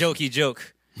like It's a jokey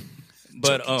joke.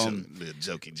 But little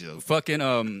jokey joke. fucking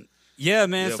yeah,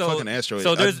 man. Yeah, so fucking asteroid.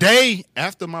 So a there's day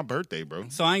after my birthday, bro.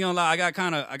 so I ain't gonna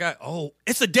lie.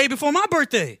 It's a day before my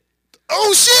birthday.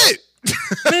 Oh shit!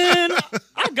 Man,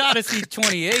 I gotta see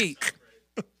 28.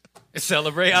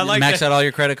 Celebrate. I like Max that. out all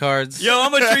your credit cards. Yo,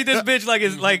 I'm gonna treat this bitch like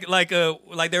it's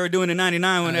like they were doing in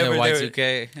 '99 whenever yeah, they were,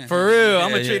 Y2K. for real. I'm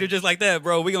gonna Yeah, treat yeah. her just like that,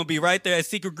 bro. We gonna be right there at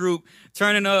secret group,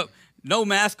 turning up, no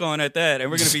mask on at that,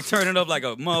 and we're gonna be turning up like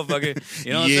a motherfucker.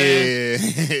 You know what I'm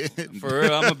saying? Yeah. For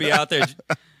real, I'm gonna be out there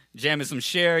jamming some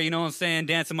Cher. You know what I'm saying?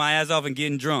 Dancing my ass off and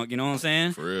getting drunk. You know what I'm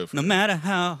saying? For real. No matter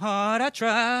how hard I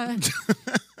try,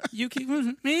 you keep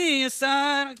me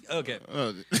aside. Okay.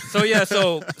 So yeah,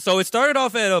 so it started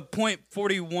off at a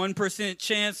 0.41%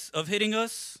 chance of hitting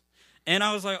us, and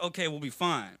I was like, okay, we'll be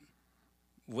fine.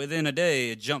 Within a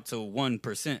day, it jumped to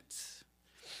 1%.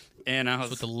 And I That's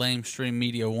was, what the lamestream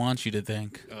media wants you to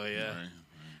think. oh yeah.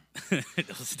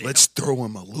 Those damn- Let's throw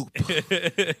him a loop.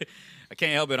 I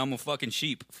can't help it. I'm a fucking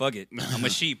sheep. Fuck it. I'm a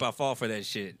sheep. I fall for that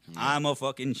shit. I'm a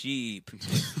fucking sheep.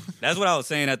 That's what I was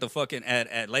saying at the fucking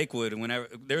at Lakewood. Whenever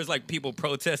there's like people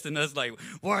protesting us, like,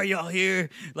 why are y'all here?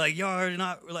 Like y'all are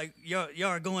not like y'all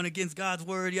are going against God's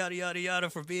word, yada yada yada,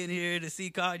 for being here to see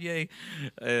Kanye.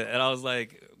 And I was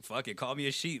like, fuck it, call me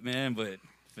a sheep, man. But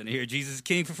finna hear Jesus is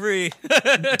King for free.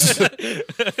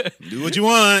 Do what you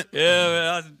want. Yeah,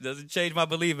 man, that doesn't change my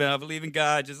belief, man. I believe in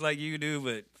God just like you do,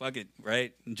 but fuck it,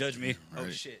 right? And judge me. Oh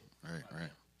Right. shit. Right.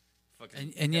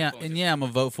 Fucking And yeah, I'm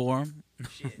gonna vote for him.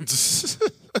 shit.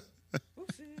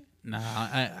 Nah,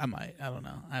 I might. I don't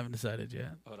know. I haven't decided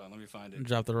yet. Hold on, let me find it.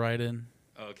 Drop the right in.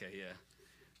 Okay,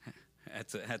 yeah.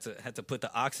 Had to put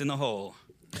the ox in the hole.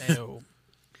 Ew.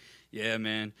 Yeah,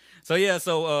 man. So yeah,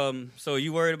 so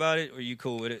you worried about it, or you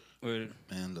cool with it?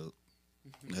 Man, look.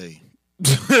 Hey.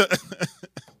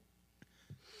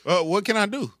 What can I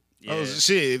do? Oh Yeah.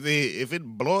 shit! If it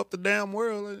blow up the damn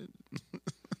world,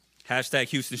 Hashtag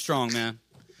Houston Strong, man.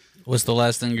 What's the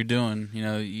last thing you're doing? You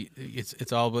know,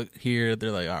 it's all but here.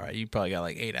 They're like, all right, you probably got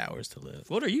like 8 hours to live.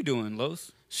 What are you doing,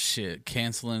 Los? Shit,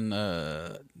 canceling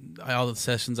all the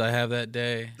sessions I have that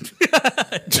day.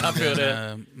 I feel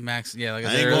that. Max, yeah, like I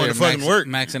I said ain't going earlier, to fucking work.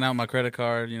 Maxing out my credit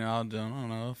card. You know, I don't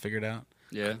know, figure it out.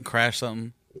 Yeah, Crash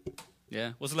something.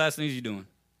 yeah. What's the last things you doing?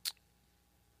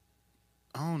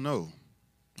 I don't know.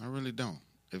 I really don't.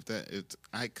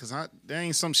 There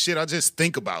ain't some shit I just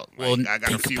think about. Like, I got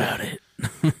think a few about it.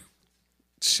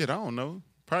 shit. I don't know.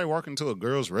 Probably walk into a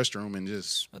girl's restroom and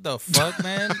just What the fuck,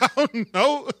 man? I don't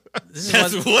know. This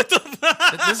is why, What the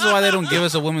fuck? this is why they don't give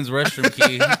us a women's restroom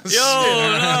key. Yo,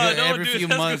 no, don't Every do few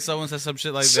that. months, someone says some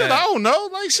shit like Shit, I that. don't know.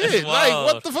 Like shit. Like Wild.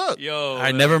 what the fuck? Yo, All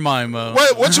right, never mind, Mo.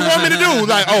 What you want me to do?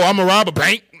 Like, oh, I'm gonna rob a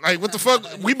bank? Like, what the fuck?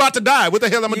 We about to die. What the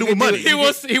hell I'm gonna do with money? He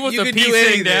wants you the could pee do sitting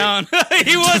anything. down.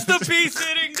 He wants the pee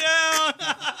sitting down.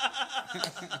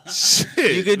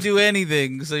 Shit. You could do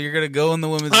anything, so you're gonna go in the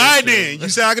women's. All right restroom. then. You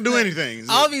said I could do anything.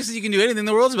 Obviously, you can do anything.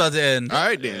 The world's about to end. All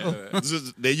right then.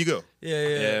 There you go. Yeah.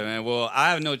 Yeah, man. Well,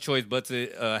 I have no choice but to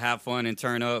have fun and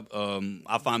turn up.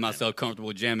 I find myself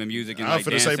comfortable jamming music and I was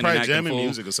like finna say dancing and probably acting jamming fool.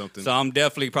 music or something. So I'm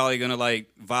definitely probably gonna like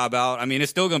vibe out. I mean,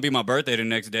 it's still gonna be my birthday the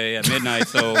next day at midnight.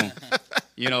 So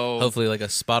you know, Hopefully, like a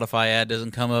Spotify ad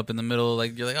doesn't come up in the middle.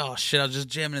 Like you're like, oh shit, I was just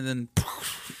jamming, and then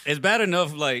it's bad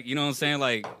enough. Like you know what I'm saying.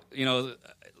 Like you know.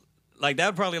 Like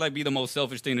that'd probably like be the most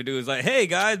selfish thing to do is like, hey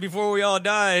guys, before we all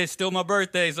die, it's still my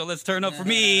birthday, so let's turn up for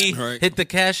me. Right. hit the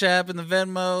Cash App and the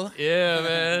Venmo. Yeah,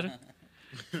 man.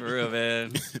 For real,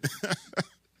 man.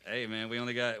 Hey, man, we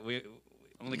only got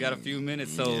a few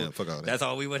minutes, so Yeah, fuck all that. that's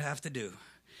all we would have to do.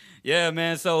 Yeah,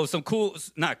 man. So some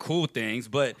not cool things,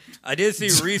 but I did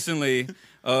see recently.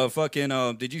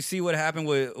 Did you see what happened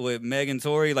with Megan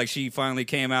Tory? Like she finally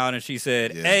came out and she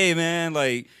said, Yeah. "Hey, man,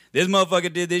 like this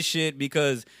motherfucker did this shit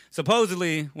because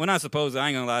supposedly, well, not supposedly, I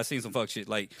ain't gonna lie, I seen some fuck shit.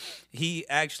 Like he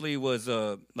actually was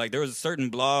like there was a certain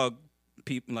blog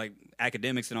people like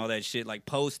academics and all that shit like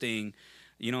posting,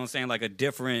 you know what I'm saying, like a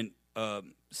different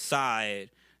side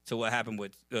to what happened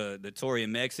with the Tory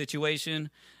and Meg situation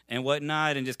and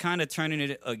whatnot, and just kind of turning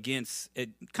it against it,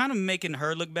 kind of making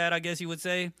her look bad, I guess you would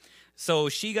say. So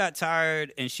she got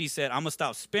tired and she said, I'm gonna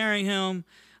stop sparing him.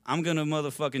 I'm gonna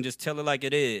motherfucking just tell it like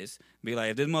it is. Be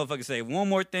like, if this motherfucker say one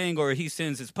more thing or he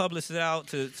sends his publicist out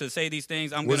to say these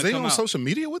things, I'm Was gonna they come on out. social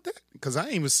media with that? Because I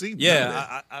ain't even see. none of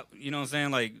that. Yeah, I, you know what I'm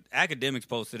saying? Like academics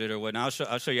posted it or whatnot.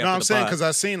 I'll show you No, after I'm the saying pod. because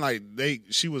I seen like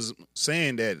she was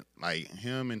saying that like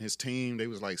him and his team, they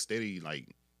was like steady like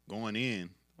going in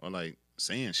or like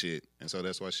saying shit, and so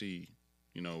that's why she,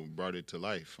 brought it to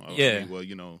life. Yeah.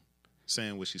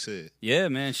 Saying what she said. Yeah,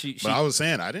 man. She But I was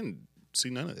saying I didn't see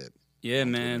none of that. yeah,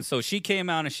 man. So she came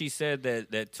out and she said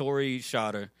that Tory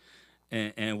shot her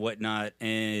and whatnot,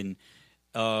 and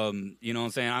you know what I'm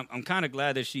saying? I'm kind of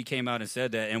glad that she came out and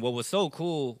said that. And what was so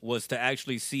cool was to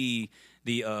actually see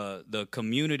the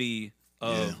community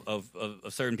of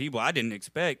certain people I didn't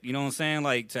expect, you know what I'm saying?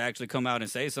 Like to actually come out and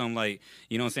say something like,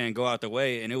 you know what I'm saying, go out the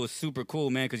way. And it was super cool,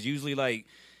 man, because usually like,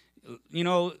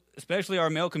 especially our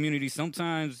male community,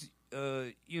 sometimes,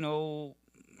 I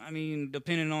mean,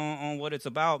 depending on what it's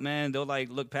about, man, they'll like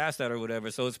look past that or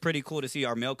whatever. So it's pretty cool to see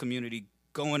our male community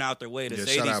going out their way to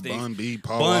say shout these out things. Bun B,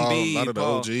 Paul Bun Wall, B, a lot of the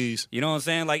Paul. OGs. You know what I'm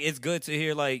saying? Like it's good to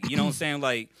hear like, you know what I'm saying?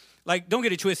 Like don't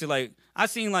get it twisted. Like I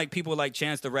seen like people like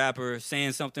Chance the Rapper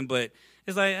saying something, but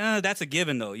it's like that's a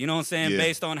given though. You know what I'm saying? Yeah.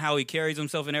 Based on how he carries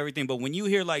himself and everything. But when you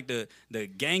hear like the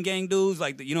gang dudes,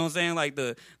 like you know what I'm saying, like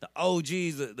the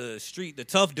OGs, the street, the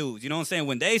tough dudes. You know what I'm saying?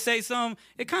 When they say something,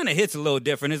 it kind of hits a little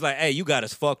different. It's like, hey, you got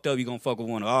us fucked up. You gonna fuck with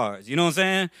one of ours. You know what I'm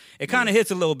saying? It kind of hits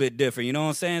a little bit different. You know what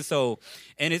I'm saying? So,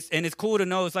 and it's cool to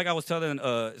know. It's like I was telling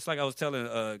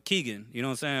Keegan. You know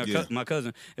what I'm saying? Yeah. My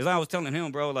cousin. It's like I was telling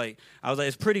him, bro. Like I was like,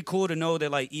 it's pretty cool to know that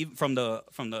like even from the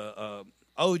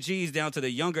OGs down to the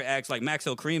younger acts like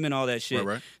Maxwell Cream and all that shit,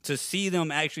 Right. to see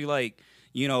them actually like,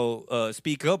 you know,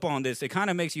 speak up on this, it kind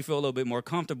of makes you feel a little bit more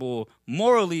comfortable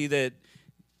morally that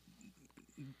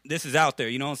this is out there,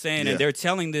 you know what I'm saying? Yeah. And they're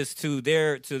telling this to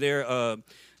their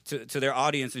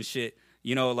audience and shit.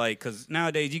 You know, like, because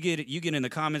nowadays you get in the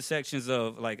comment sections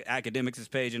of like Academics'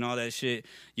 page and all that shit.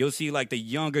 You'll see like the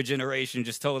younger generation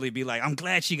just totally be like, "I'm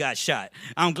glad she got shot.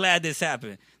 I'm glad this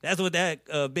happened." That's what that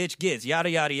bitch gets. Yada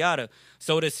yada yada.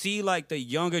 So to see like the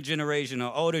younger generation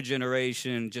or older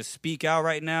generation just speak out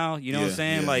right now, you know what I'm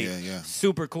saying? Like,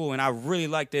 super cool. And I really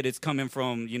like that it's coming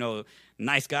from, you know,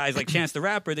 nice guys like Chance the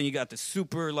Rapper. Then you got the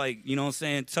super like, you know what I'm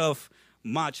saying, tough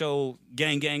macho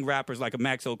gang rappers like a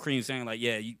Maxwell Cream saying like,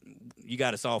 yeah, you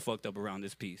got us all fucked up around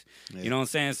this piece. Yeah. You know what I'm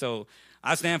saying? So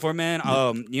I stand for it, man.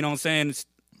 You know what I'm saying?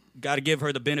 Got to give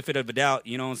her the benefit of the doubt.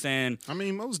 You know what I'm saying? I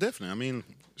mean, most definitely. I mean,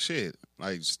 shit.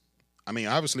 Like, I mean,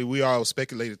 obviously we all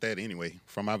speculated that anyway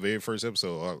from our very first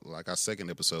episode, or like our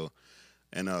second episode.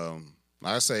 And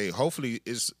like I say, hopefully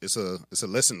it's a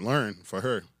lesson learned for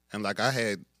her. And like I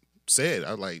had said,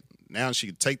 I was like, now she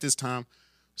can take this time,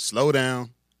 slow down,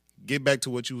 get back to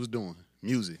what you was doing.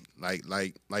 Music,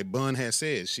 like Bun has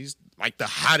said, she's like the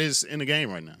hottest in the game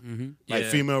right now, like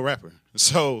female rapper.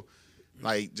 So,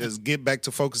 like, just get back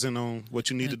to focusing on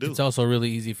what you need to do. It's also really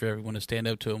easy for everyone to stand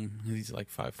up to him. He's like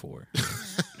 5'4".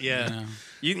 Yeah,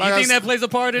 you Like think that plays a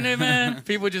part in it, man?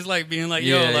 People just like being like,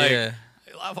 yo, like,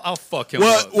 I'll fuck him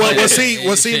up. Well,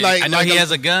 see, like I know like he a-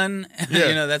 has a gun. Yeah.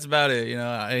 You know, that's about it. You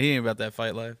know, he ain't about that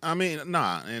fight life. I mean,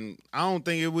 nah, and I don't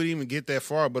think it would even get that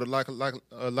far. But like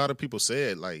a lot of people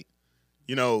said, like,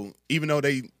 you know, even though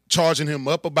they charging him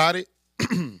up about it,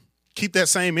 keep that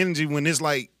same energy when it's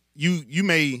like you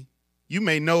may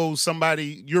know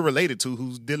somebody you're related to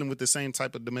who's dealing with the same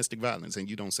type of domestic violence and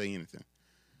you don't say anything,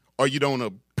 or you don't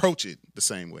approach it the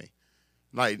same way.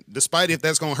 Like, despite if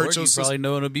that's gonna hurt Or your you sister, probably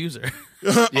know an abuser.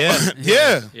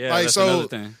 yeah. Like that's so, another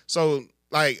thing. so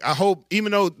like I hope,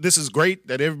 even though this is great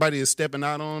that everybody is stepping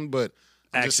out on, but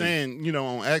I'm just Action. saying, you know,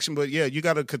 on action. But yeah, you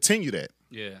got to continue that.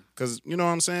 Yeah, Because, you know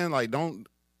what I'm saying? Like,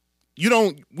 we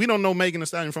don't know Megan Thee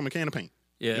Stallion from a can of paint.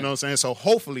 yeah. You know what I'm saying? So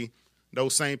hopefully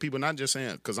those same people, not just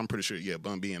saying, because I'm pretty sure, yeah,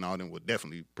 Bun B and all them would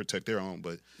definitely protect their own.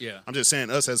 But Yeah. I'm just saying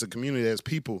us as a community, as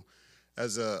people,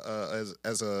 as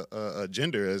a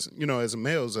gender, as, you know, as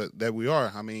males that we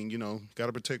are. I mean, you know, got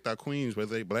to protect our queens,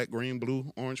 whether they black, green,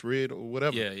 blue, orange, red, or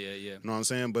whatever. Yeah. You know what I'm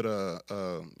saying? But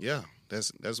yeah,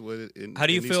 that's what it. How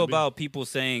do you it needs feel to be. about people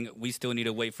saying we still need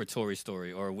to wait for Tory's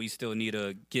story, or we still need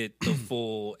to get the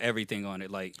full everything on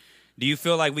it? Like, do you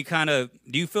feel like do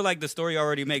you feel like the story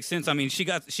already makes sense? I mean, she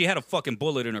had a fucking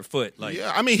bullet in her foot. Like,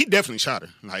 Yeah, I mean, he definitely shot her.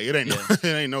 Like, it ain't it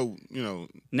ain't no, you know.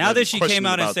 now that she question came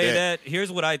out and about say that, here's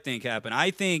what I think happened.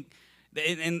 I think,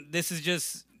 and this is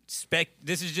just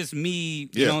this is just me,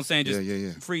 you know what I'm saying?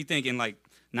 Just free thinking. Like,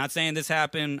 not saying this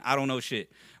happened. I don't know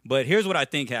shit. But here's what I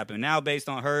think happened. Now, based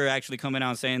on her actually coming out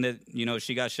and saying that, you know,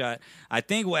 she got shot, I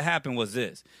think what happened was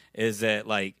this, is that,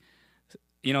 like,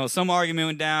 you know, some argument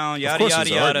went down, yada, course yada, it's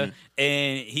an yada. argument.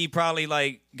 And he probably,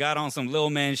 like, got on some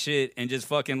little man shit and just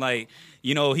fucking, like,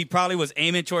 you know, he probably was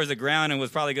aiming towards the ground and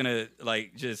was probably going to,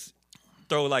 like, just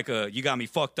throw, like, a you got me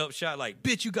fucked up shot. Like,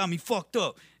 bitch, you got me fucked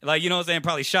up. Like, you know what I'm saying?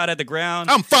 Probably shot at the ground.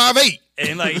 I'm 5'8".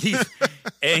 And, like,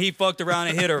 he fucked around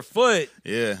and hit her foot.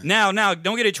 Yeah. Now,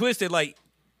 don't get it twisted. Like,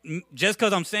 just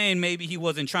because I'm saying maybe he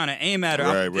wasn't trying to aim at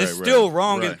her, it's Right, still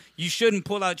wrong. right. And you shouldn't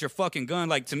pull out your fucking gun.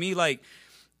 Like, to me, like,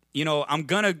 you know, I'm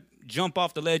gonna jump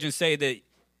off the ledge and say that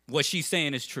what she's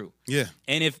saying is true. Yeah.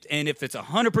 And if it's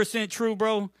 100% true,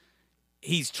 bro,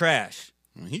 he's trash.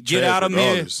 He Get trash out of here.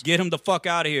 regardless. Get him the fuck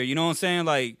out of here. You know what I'm saying?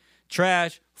 Like,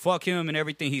 trash. Fuck him and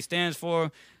everything he stands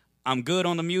for. I'm good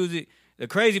on the music. The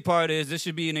crazy part is this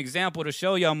should be an example to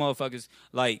show y'all motherfuckers.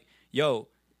 Like, yo,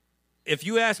 if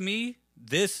you ask me,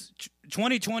 this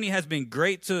 2020 has been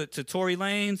great to Tory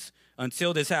Lanez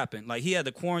until this happened. Like, he had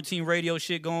the quarantine radio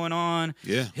shit going on.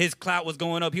 Yeah. His clout was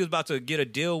going up. He was about to get a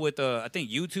deal with, I think,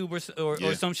 YouTube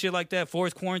or some shit like that for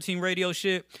his quarantine radio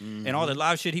shit and all the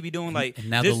live shit he be doing. Like,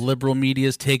 And now this, the liberal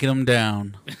media's taking him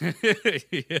down.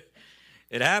 yeah.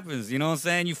 It happens, you know what I'm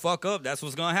saying? You fuck up, that's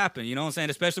what's gonna happen, you know what I'm saying?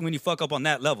 Especially when you fuck up on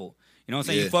that level. You know what I'm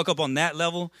saying? Yeah. You fuck up on that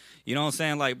level. You know what I'm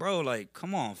saying? Like, bro, like,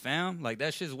 come on, fam. Like,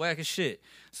 that shit's whack as shit.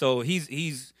 So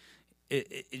it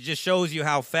just shows you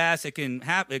how fast it can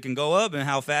happen. It can go up and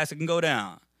how fast it can go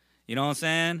down. You know what I'm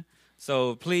saying?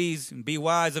 So please be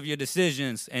wise of your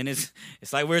decisions. And it's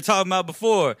like we were talking about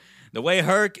before. The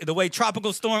way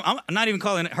tropical storm. I'm not even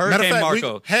calling it Matter of Hurricane fact,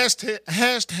 Marco.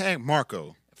 hashtag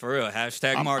Marco. For real,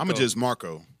 hashtag Marco. I'm gonna just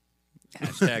Marco.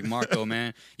 Hashtag Marco,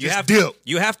 man. You Just have dip.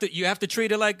 you have to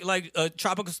treat it like a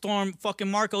tropical storm. Fucking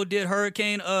Marco did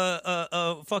Hurricane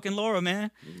fucking Laura,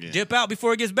 man. Yeah. Dip out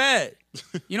before it gets bad.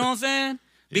 You know what I'm saying?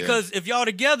 Because if y'all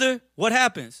together, what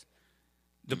happens?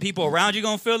 The people around you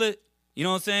gonna feel it. You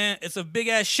know what I'm saying? It's a big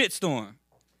ass shitstorm.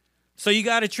 So you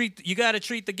gotta treat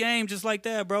the game just like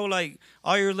that, bro. Like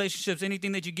all your relationships,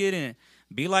 anything that you get in,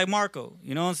 be like Marco.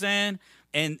 You know what I'm saying?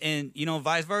 And you know,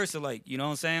 vice versa. Like, you know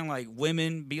what I'm saying? Like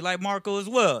women be like Marco as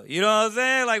well. You know what I'm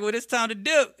saying? Like when it's time to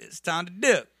dip, it's time to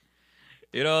dip.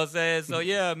 You know what I'm saying? So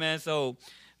yeah, man. So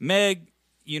Meg,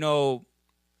 you know,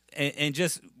 and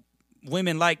just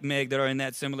women like Meg that are in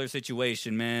that similar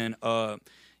situation, man.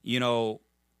 You know,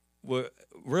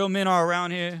 real men are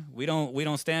around here. We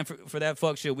don't stand for that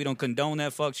fuck shit. We don't condone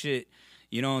that fuck shit.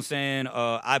 You know what I'm saying?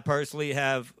 I personally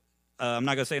have, I'm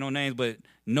not gonna say no names, but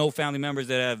no family members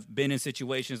that have been in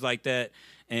situations like that,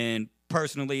 and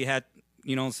personally had,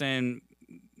 you know what I'm saying,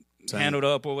 handled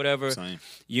up or whatever. Same.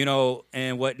 You know,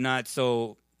 and whatnot.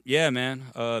 So yeah, man,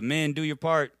 men, do your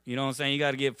part. You know what I'm saying? You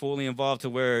got to get fully involved to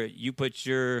where you put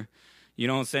your, you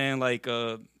know what I'm saying, like,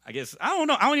 I guess, I don't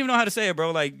know. I don't even know how to say it,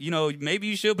 bro. Like, you know, maybe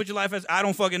you should put your life as, I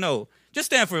don't fucking know. Just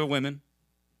stand for the women.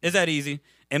 It's that easy.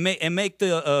 And make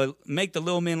the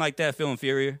little men like that feel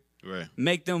inferior. Right.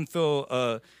 Make them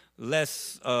feel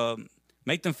less,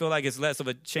 make them feel like it's less of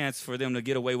a chance for them to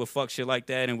get away with fuck shit like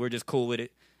that, and we're just cool with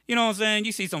it. You know what I'm saying?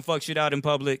 You see some fuck shit out in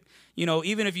public. You know,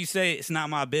 even if you say it's not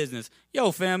my business.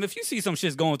 Yo, fam, if you see some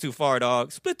shit's going too far,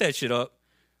 dog, split that shit up.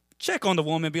 Check on the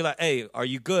woman. Be like, hey, are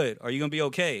you good? Are you going to be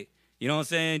okay? You know what I'm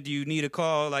saying? Do you need a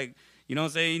call? Like, you know what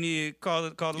I'm saying? You need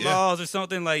to call the laws or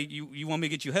something? Like, you want me to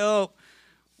get you help?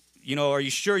 You know, are you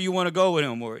sure you want to go with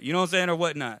him? Or, you know what I'm saying? Or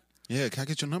whatnot. Yeah, can I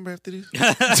get your number after this?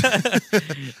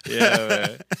 Yeah,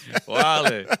 man.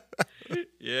 Wildin'.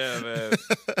 Yeah, man.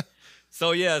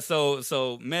 So yeah,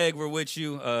 so Meg, we're with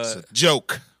you. It's a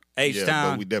joke. H-Town. Yeah,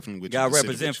 but we definitely with you. Gotta In the city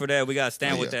represent with for that. We gotta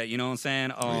stand Oh, with yeah. that. You know what I'm saying?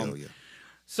 Hell yeah.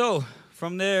 So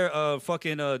from there,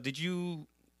 did you?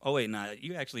 Oh wait, nah.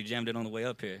 You actually jammed it on the way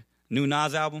up here. New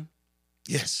Nas album.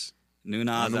 Yes. New On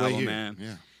Nas the way album, here. man.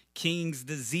 Yeah. King's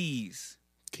Disease.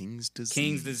 King's Disease.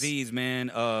 King's Disease, man.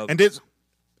 And this,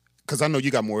 because I know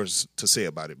you got more to say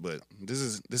about it, but this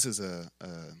is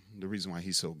the reason why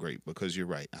he's so great, because you're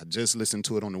right. I just listened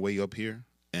to it on the way up here,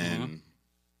 and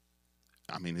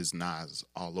I mean, it's Nas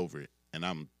all over it, and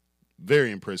I'm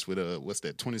very impressed with what's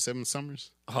that, 27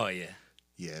 Summers? Oh yeah.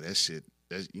 Yeah, that shit.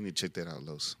 You need to check that out,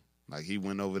 Los. Like he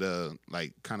went over the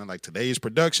kind of like today's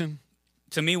production.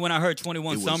 To me, when I heard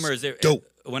 21 It was Summers, dope.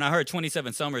 When I heard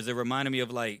 27 Summers, it reminded me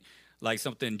of like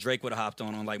something Drake would have hopped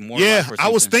on like more. Yeah, Life or I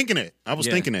was something. thinking it. Yeah.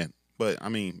 thinking that, but I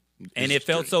mean, And it's it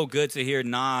felt Drake. so good to hear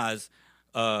Nas.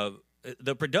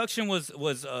 The production was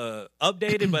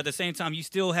updated, but at the same time, you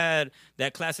still had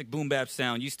that classic boom bap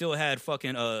sound. You still had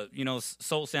fucking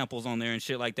soul samples on there and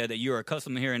shit like that you're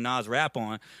accustomed to hearing Nas rap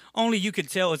on. Only you could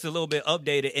tell it's a little bit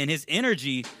updated, and his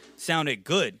energy sounded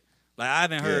good. Like I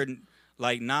haven't heard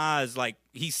like Nas, like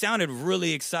he sounded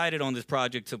really excited on this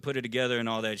project to put it together and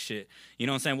all that shit. You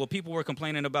know what I'm saying? Well, people were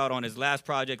complaining about on his last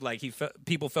project, like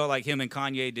people felt like him and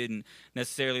Kanye didn't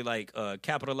necessarily like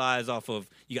capitalize off of,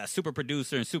 you got super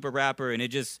producer and super rapper, and it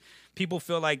just, people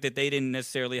feel like that they didn't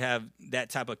necessarily have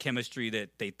that type of chemistry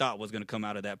that they thought was going to come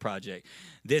out of that project.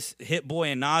 This Hit Boy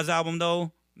and Nas album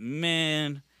though,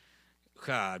 man,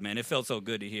 God, man, it felt so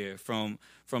good to hear from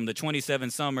the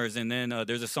 27 Summers. And then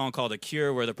there's a song called The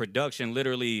Cure where the production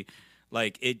literally,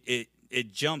 like, it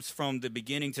jumps from the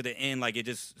beginning to the end. Like, it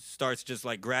just starts just,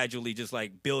 like, gradually just,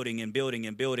 like, building and building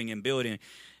and building and building. It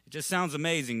just sounds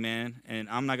amazing, man. And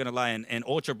I'm not going to lie. And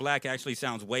Ultra Black actually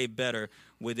sounds way better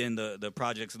within the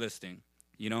project's listing.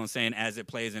 You know what I'm saying? As it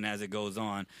plays and as it goes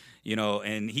on, you know,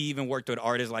 and he even worked with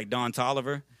artists like Don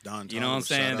Toliver. You know what I'm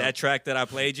saying? That track that I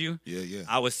played you. Yeah.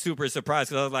 I was super surprised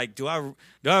because I was like, do I,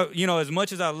 you know, as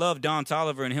much as I love Don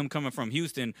Toliver and him coming from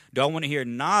Houston, do I want to hear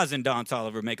Nas and Don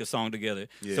Toliver make a song together?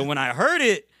 Yeah. So when I heard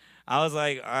it, I was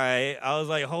like, all right. I was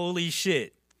like, holy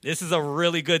shit. This is a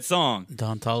really good song.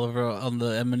 Don Toliver on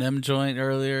the Eminem joint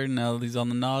earlier. Now he's on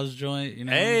the Nas joint. You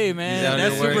know, Hey, man, He's out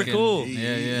that's here super working. cool.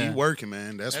 Yeah. He working,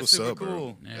 man. That's what's super up, bro.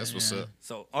 cool. That's what's up.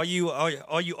 So all you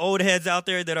old heads out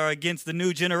there that are against the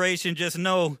new generation, just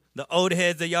know the old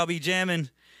heads that y'all be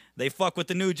jamming, they fuck with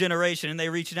the new generation and they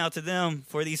reaching out to them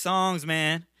for these songs,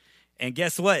 man. And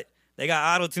guess what? They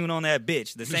got auto-tune on that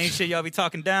bitch. The same shit y'all be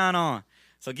talking down on.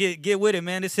 So get with it,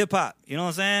 man. It's hip-hop. You know what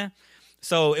I'm saying?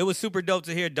 So it was super dope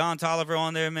to hear Don Toliver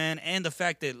on there, man. And the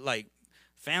fact that, like,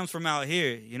 fam's from out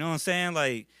here. You know what I'm saying?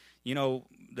 Like, you know,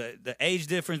 the age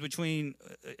difference between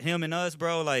him and us,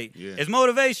 bro, like, it's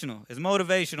motivational. It's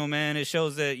motivational, man. It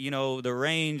shows that, you know, the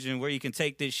range and where you can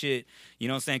take this shit, you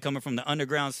know what I'm saying, coming from the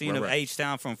underground scene of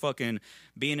H-Town, from fucking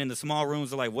being in the small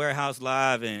rooms of, like, Warehouse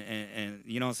Live and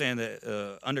you know what I'm saying,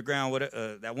 the underground,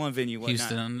 that one venue.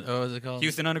 Houston, what is it called?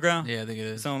 Houston Underground? Yeah, I think it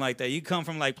is. Something like that. You come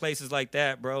from, like, places like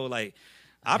that, bro, like,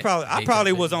 I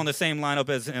probably was on the same lineup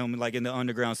as him, like, in the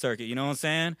underground circuit, you know what I'm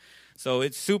saying? So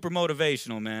it's super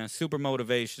motivational, man. Super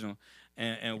motivational.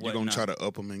 And You're going to try to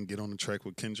up him and get on the track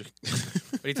with Kendrick?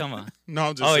 What are you talking about? No,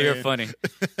 I'm just saying. You're funny.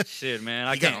 Shit, man.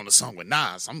 I got on the song with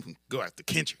Nas. I'm going to go after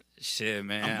Kendrick. Shit,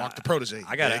 man. I'm Mark the Protege.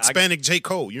 I got the Hispanic J.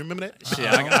 Cole. You remember that? Shit,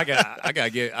 I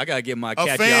gotta get my catchy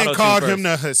A fan auto-tune called first. him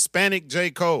the Hispanic J.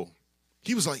 Cole.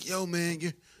 He was like, yo, man,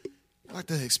 you're like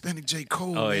the Hispanic J.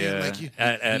 Cole, Oh, man. yeah.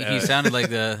 Like He sounded like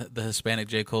the Hispanic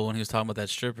J. Cole when he was talking about that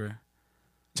stripper.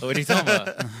 What are you talking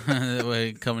about?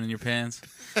 Way coming in your pants.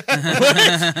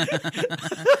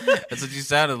 That's what you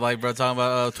sounded like, bro. Talking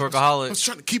about I was Twerkaholic.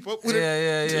 trying to keep up with it.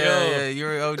 Yeah. You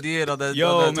were OD'd on that,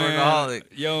 Yo, on that man. Twerkaholic.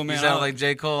 Yo, man. You sound like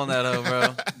J. Cole on that,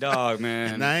 bro. Dog,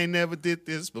 man. And I ain't never did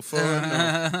this before.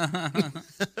 No.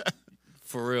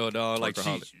 For real, dog. Like,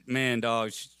 Twerkaholic. man,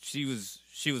 dog, she was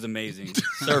amazing.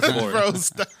 Surfboard. Bro,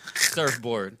 stop.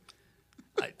 Surfboard.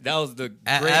 That was the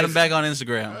Add greatest. him back on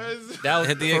Instagram. That was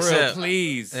Hit the for real, accept.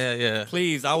 please. Yeah.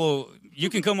 Please, I will. You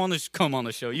can come on the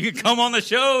show. You can come on the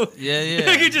show. Yeah. You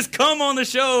can just come on the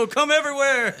show. Come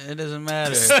everywhere. It doesn't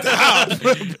matter.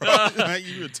 Bro,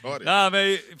 you retarded. Nah,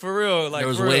 man, for real. Like, There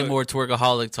was for way real. more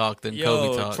Twerkaholic talk than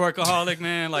Kobe talk. Twerkaholic,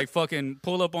 man. Like, fucking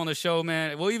pull up on the show,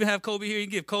 man. We'll even have Kobe here. You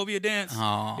can give Kobe a dance.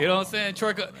 Oh, You know what I'm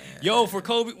saying? Yo, for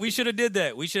Kobe, we should have did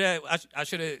that. We should have. I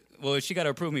should have. Well, she got to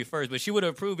approve me first, but she would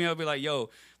have approved me. I'd be like, yo,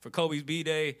 for Kobe's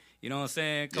B-Day, you know what I'm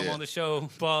saying? Come on the show,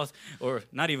 pause, or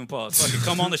not even pause. Fucking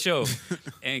come on the show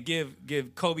and give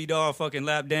Kobe Dog fucking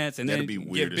lap dance, and That'd then be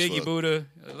weird give as Biggie fuck. Buddha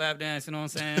a lap dance. You know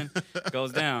what I'm saying?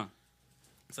 Goes down.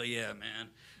 So yeah, man,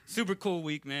 super cool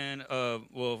week, man.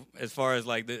 Well, as far as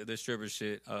like the stripper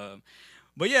shit.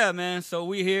 But yeah, man. So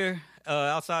we here.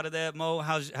 Outside of that, Mo,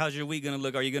 how's your week gonna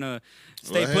look? Are you gonna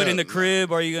stay Well, put in hell, the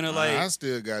crib? Or are you gonna like? I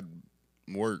still got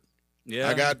work. Yeah,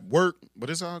 I got work, but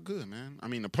it's all good, man. I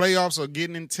mean, the playoffs are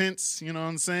getting intense. You know what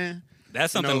I'm saying?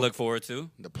 that's something know, to look forward to.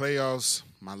 The playoffs,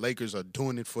 my Lakers are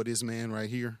doing it for this man right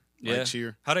here. Yeah. Right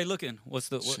here. How they looking? What's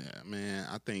the? Yeah, man,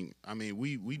 I mean,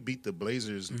 we beat the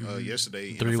Blazers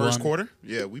yesterday in the 3-1. first quarter.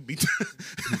 Yeah, we beat.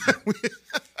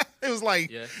 It was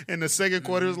like in the second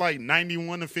quarter, it was like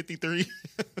 91-53.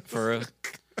 For real?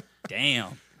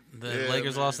 Damn. The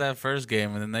Lakers lost that first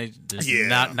game, and then they just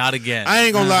Yeah. not again. I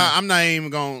ain't gonna lie, I'm not even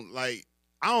gonna like.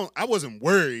 I wasn't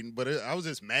worried, but I was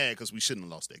just mad because we shouldn't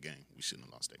have lost that game. We shouldn't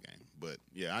have lost that game. But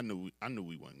yeah, I knew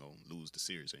we wasn't gonna lose the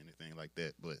series or anything like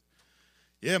that. But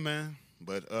yeah, man.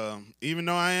 But even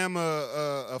though I am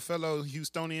a fellow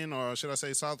Houstonian, or should I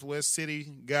say Southwest City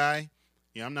guy,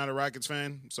 yeah, I'm not a Rockets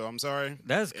fan, so I'm sorry.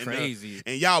 That's And, crazy.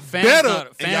 and y'all Fam better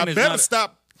is not a-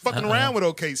 stop fucking around with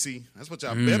OKC. That's what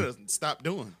y'all better stop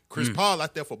doing. Chris Paul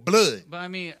out there for blood. But I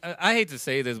mean, I hate to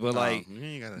say this, but like, you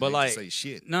ain't gotta but hate like, to say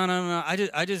shit. No.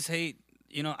 I just hate.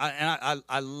 You know,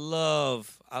 I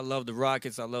love the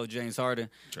Rockets. I love James Harden.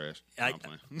 Trash. I No, I'm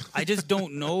playing. I just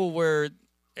don't know where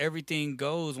everything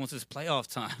goes once it's playoff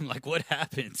time. Like, what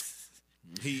happens?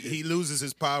 He loses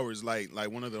his powers like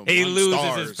one of the He loses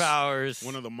Monstars. his powers.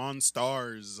 One of the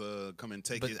Monstars come and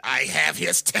take his. I have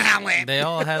his talent. They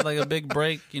all had like a big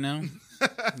break, you know.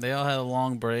 They all had a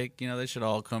long break. You know, they should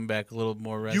all come back a little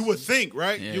more rested. You would think,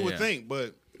 right? Yeah, you would yeah. think,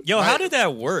 but Yo, how did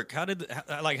that work? How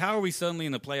are we suddenly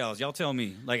in the playoffs? Y'all tell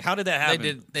me. Like, how did that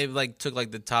happen? They like took like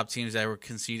the top teams that were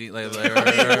conceding, like or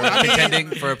contending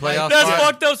for a playoff That's spot.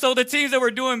 fucked up. So the teams that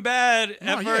were doing bad at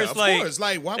No, yeah, first, of like, course.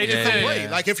 Like, why they would you just come said- play? Yeah.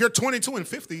 Like, if you're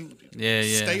 22-50, Yeah,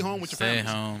 stay home with your Stay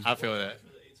families. home I feel that.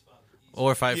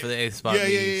 or fight for the 8th spot. Yeah,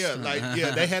 maybe. Like,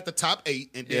 yeah, they had the top 8,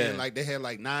 and then Yeah. like they had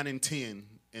like 9 and 10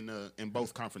 in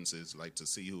both conferences, like to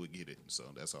see who would get it. So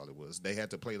that's all it was. They had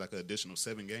to play like an additional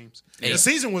 7 games. Eight. The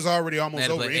season was already They almost had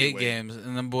to over play anyway. 8 games,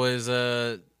 and them boys,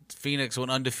 Phoenix went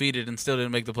undefeated and still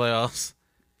didn't make the playoffs.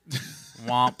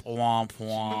 Womp womp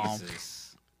womp.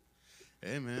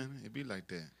 Hey man, it be like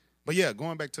that. But yeah,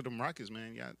 going back to them Rockets,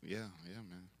 man. Yeah,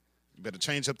 man. You better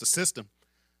change up the system.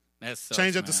 That sucks,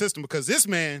 Change up the man. system because this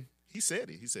man, he said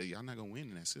it. He said, y'all not gonna win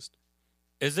in that system.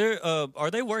 Is there are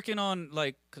they working on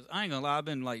like? Cause I ain't gonna lie, I've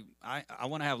been like I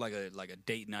want to have like a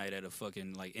date night at a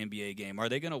fucking like NBA game. Are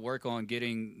they gonna work on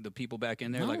getting the people back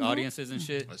in there, like audiences and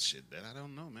shit? But shit, that I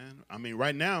don't know, man. I mean,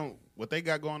 right now, what they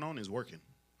got going on is working.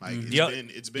 Like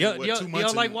it's been what, 2 months.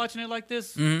 Y'all like watching it like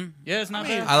this? Mm-hmm. Yeah, it's not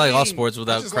bad. I like all sports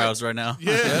without crowds right now.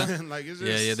 Yeah, like it's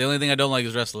just, yeah. The only thing I don't like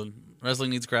is wrestling. Wrestling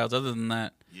needs crowds. Other than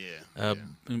that,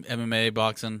 MMA,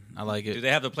 boxing, I like it. Do they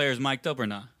have the players mic'd up or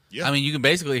not? Yeah. I mean, you can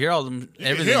basically hear all of them.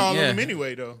 You can hear all of them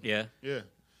anyway, though. Yeah. Yeah.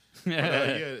 But,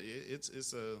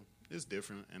 it's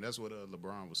different, and that's what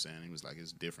LeBron was saying. He was like,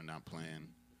 it's different not playing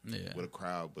with a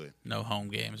crowd, but no home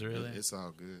games really. It's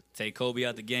all good. Take Kobe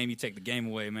out the game, you take the game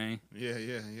away, man. Yeah.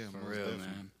 For real,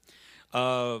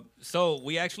 man. So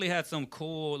we actually had some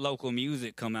cool local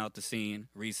music come out the scene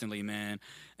recently, man.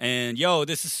 And yo,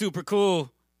 this is super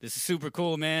cool.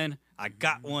 Man. I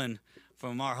got one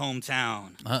from our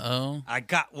hometown. I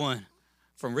got one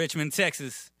from Richmond,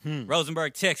 Texas,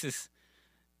 Rosenberg, Texas,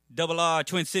 Double R,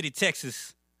 Twin City,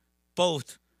 Texas,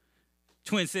 both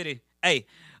Twin City. Hey,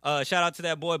 shout out to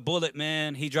that boy Bullet,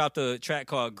 man. He dropped a track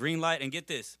called Green Light, and get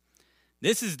this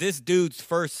is this dude's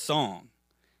first song,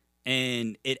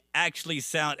 and it actually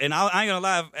and I ain't gonna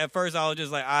lie. At first, I was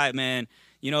just like, all right, man.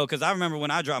 You know, because I remember when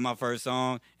I dropped my first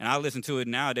song and I listen to it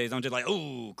nowadays, I'm just like,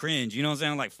 ooh, cringe. You know what I'm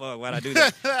saying? I'm like, fuck, why'd I do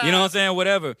that? You know what I'm saying?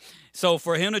 Whatever. So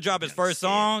for him to drop his first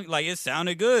song, like, it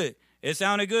sounded good.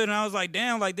 And I was like,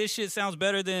 damn, like, this shit sounds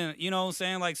better than, you know what I'm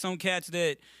saying? Like, some cats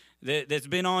that's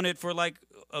been on it for, like,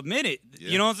 a minute.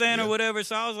 You know what I'm saying? Or whatever.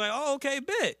 So I was like, oh, okay,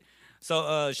 bet.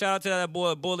 So shout out to that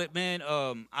boy Bullet, man.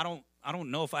 I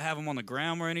don't know if I have him on the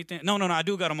ground or anything. No, I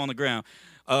do got him on the ground.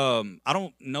 I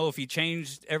don't know if he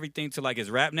changed everything to like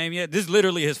his rap name yet. This is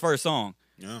literally his first song.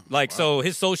 Yeah. Like, wow. So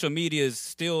his social media is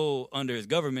still under his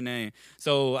government name.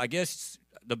 So I guess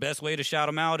the best way to shout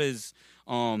him out is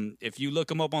if you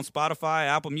look him up on Spotify,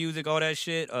 Apple Music, all that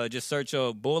shit, just search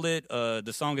Bullet.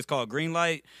 The song is called Green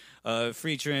Light,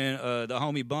 featuring the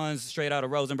homie Buns, straight out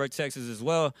of Rosenberg, Texas as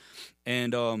well.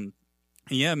 And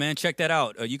yeah, man, check that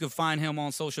out. You can find him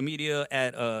on social media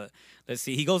at let's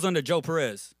see, he goes under Joe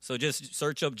Perez. So just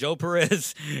search up Joe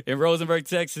Perez in Rosenberg,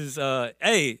 Texas.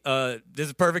 Hey, this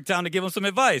is a perfect time to give him some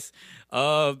advice.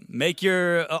 Make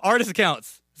your artist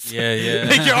accounts. Yeah.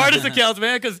 Make your artist accounts,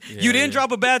 man, because you didn't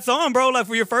drop a bad song, bro. Like,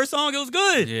 for your first song, it was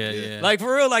good. Yeah. Like,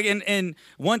 for real. Like, and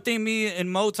one thing me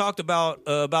and Mo talked about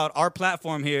our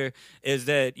platform here is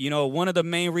that, you know, one of the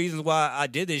main reasons why I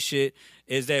did this shit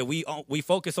is that we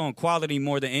focus on quality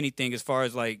more than anything as far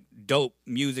as, like, dope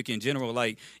music in general.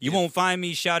 Like, you won't find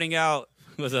me shouting out.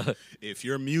 If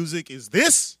your music is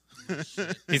this.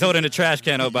 He's holding a trash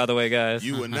can up, by the way, guys.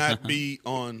 You will not be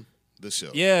on the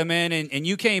show. Yeah, man, and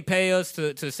you can't pay us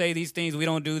to say these things. We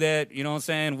don't do that. You know what I'm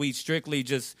saying? We strictly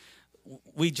just,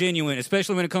 we genuine,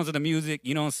 especially when it comes to the music.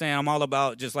 You know what I'm saying? I'm all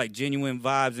about just like genuine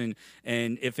vibes,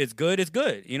 and if it's good, it's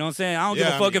good. You know what I'm saying? I don't give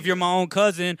a fuck if you're my own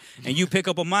cousin and you pick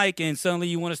up a mic and suddenly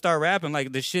you want to start rapping.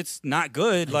 Like, the shit's not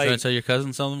good. You like, trying to tell your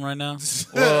cousin something right now?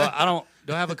 Well, I don't.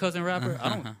 Do I have a cousin rapper? I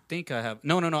don't think I have.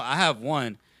 No. I have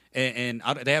one, and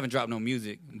they haven't dropped no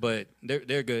music, but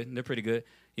they're good. They're pretty good.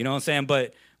 You know what I'm saying?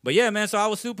 But yeah, man. So I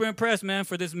was super impressed, man,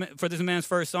 for this man's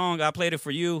first song. I played it for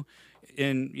you,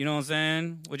 and you know what I'm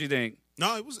saying? What'd you think?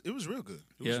 No, it was real good.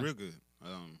 It was real good.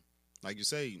 Like you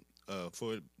say,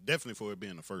 for it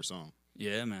being the first song.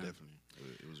 Yeah, man. Definitely,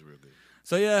 it was real good.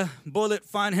 So yeah, Bullet,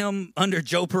 find him under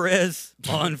Joe Perez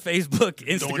on Facebook,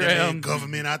 Instagram.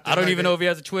 Government out there. I don't even know if he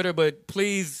has a Twitter, but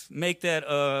please make that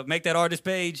artist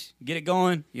page, get it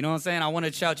going. You know what I'm saying? I want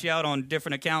to shout you out on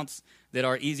different accounts that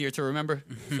are easier to remember.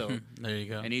 So there you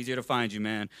go. And easier to find you,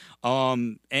 man.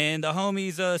 And the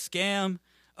homies Scam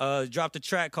dropped a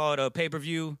track called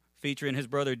Pay-Per-View featuring his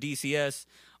brother DCS.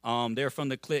 They're from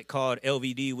the clique called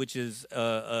LVD, which is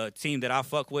a team that I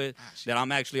fuck with, that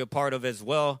I'm actually a part of as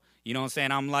well. You know what I'm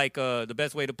saying? I'm like, the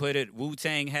best way to put it,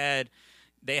 Wu-Tang had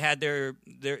their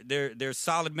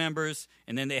solid members,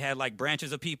 and then they had like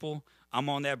branches of people. I'm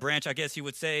on that branch, I guess you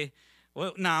would say.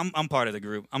 Well, nah, I'm part of the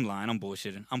group. I'm lying. I'm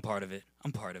bullshitting. I'm part of it.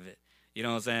 You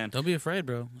know what I'm saying? Don't be afraid,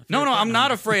 bro. No, I'm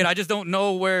not afraid. I just don't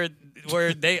know where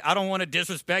I don't want to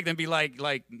disrespect and be like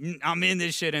I'm in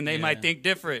this shit and they might think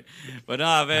different. But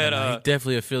nah, man.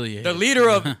 Definitely affiliated. The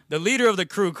leader of the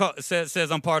crew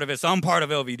says I'm part of it, so I'm part of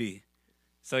LVD.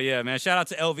 So yeah, man. Shout out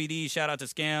to LVD. Shout out to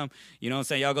Scam. You know what I'm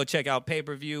saying? Y'all go check out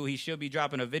Pay-Per-View. He should be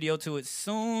dropping a video to it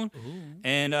soon. Ooh.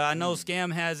 And I know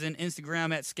Scam has an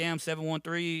Instagram at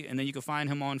Scam713, and then you can find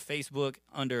him on Facebook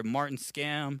under Martin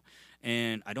Scam.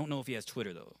 And I don't know if he has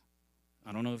Twitter, though.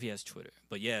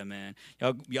 But yeah, man.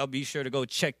 Y'all be sure to go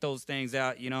check those things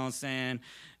out. You know what I'm saying?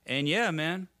 And yeah,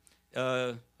 man.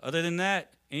 other than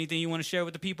that, anything you want to share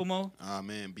with the people, Mo?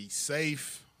 Man, be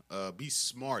safe. Be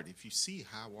smart. If you see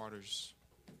high waters,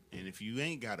 and if you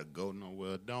ain't gotta go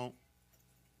nowhere, don't.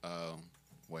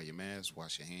 Wear your mask,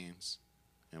 wash your hands,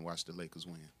 and watch the Lakers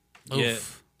win. Yeah,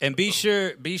 and be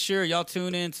sure y'all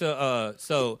tune in to.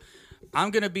 So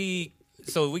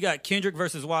we got Kendrick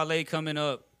versus Wale coming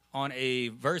up on a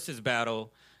versus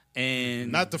battle,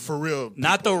 and Not the for real.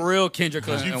 not the real Kendrick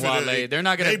and Wale. They're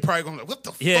not gonna. They probably gonna be like, what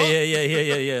the fuck?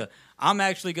 Yeah. I'm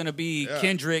actually gonna be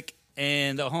Kendrick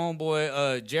and the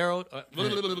homeboy Gerald.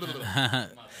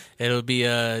 It'll be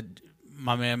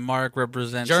my man Mark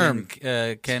representing Germ.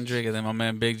 Kendrick, and then my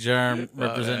man Big Germ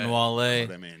representing Wale.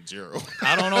 That man Gerald.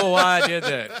 I don't know why I did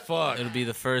that. Fuck. It'll be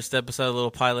the first episode, a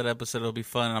little pilot episode. It'll be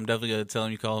fun. I'm definitely gonna tell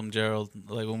him you call him Gerald,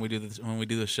 like when we do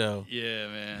the show. Yeah,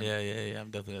 man. Yeah.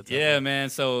 I'm definitely gonna tell Yeah, him. man.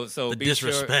 So The be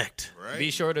disrespect. Right? Be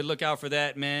sure to look out for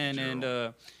that, man.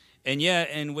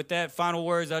 And with that final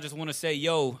words, I just want to say,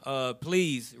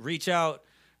 please reach out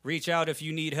if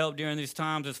you need help during these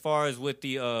times, as far as with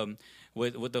the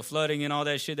with the flooding and all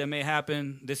that shit that may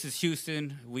happen. This is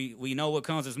Houston. We know what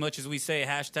comes. As much as we say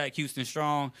 #Houston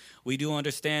Strong, we do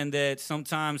understand that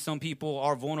sometimes some people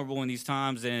are vulnerable in these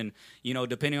times, and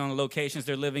depending on the locations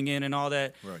they're living in and all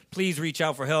that. Right. Please reach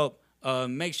out for help.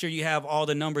 Make sure you have all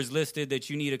the numbers listed that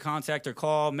you need to contact or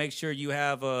call. Make sure you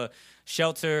have a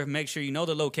shelter. Make sure you know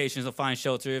the locations to find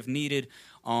shelter if needed.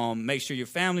 Make sure your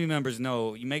family members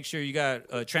know. You make sure you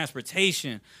got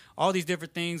transportation. All these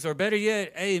different things. Or better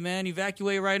yet, hey, man,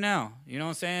 evacuate right now. You know what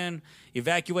I'm saying?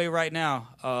 Evacuate right now.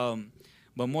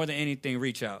 But more than anything,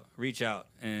 reach out. Reach out.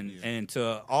 And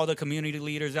to all the community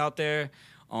leaders out there,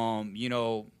 I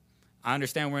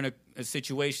understand we're in a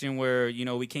situation where,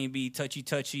 we can't be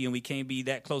touchy and we can't be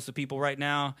that close to people right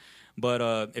now.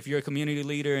 But if you're a community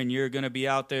leader and you're going to be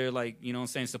out there,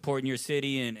 supporting your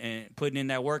city and putting in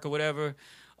that work or whatever,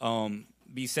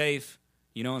 be safe.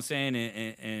 You know what I'm saying?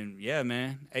 And yeah,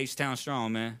 man, H-Town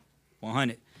strong, man.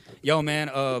 100. Yo, man,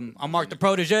 I'm Mark the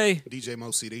Protege. DJ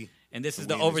Mo CD. And this is We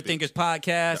the in this Overthinkers bitch.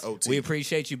 podcast. The OT. We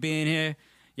appreciate you being here.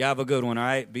 Y'all have a good one, all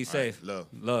right? Be safe. Love.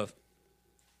 Love.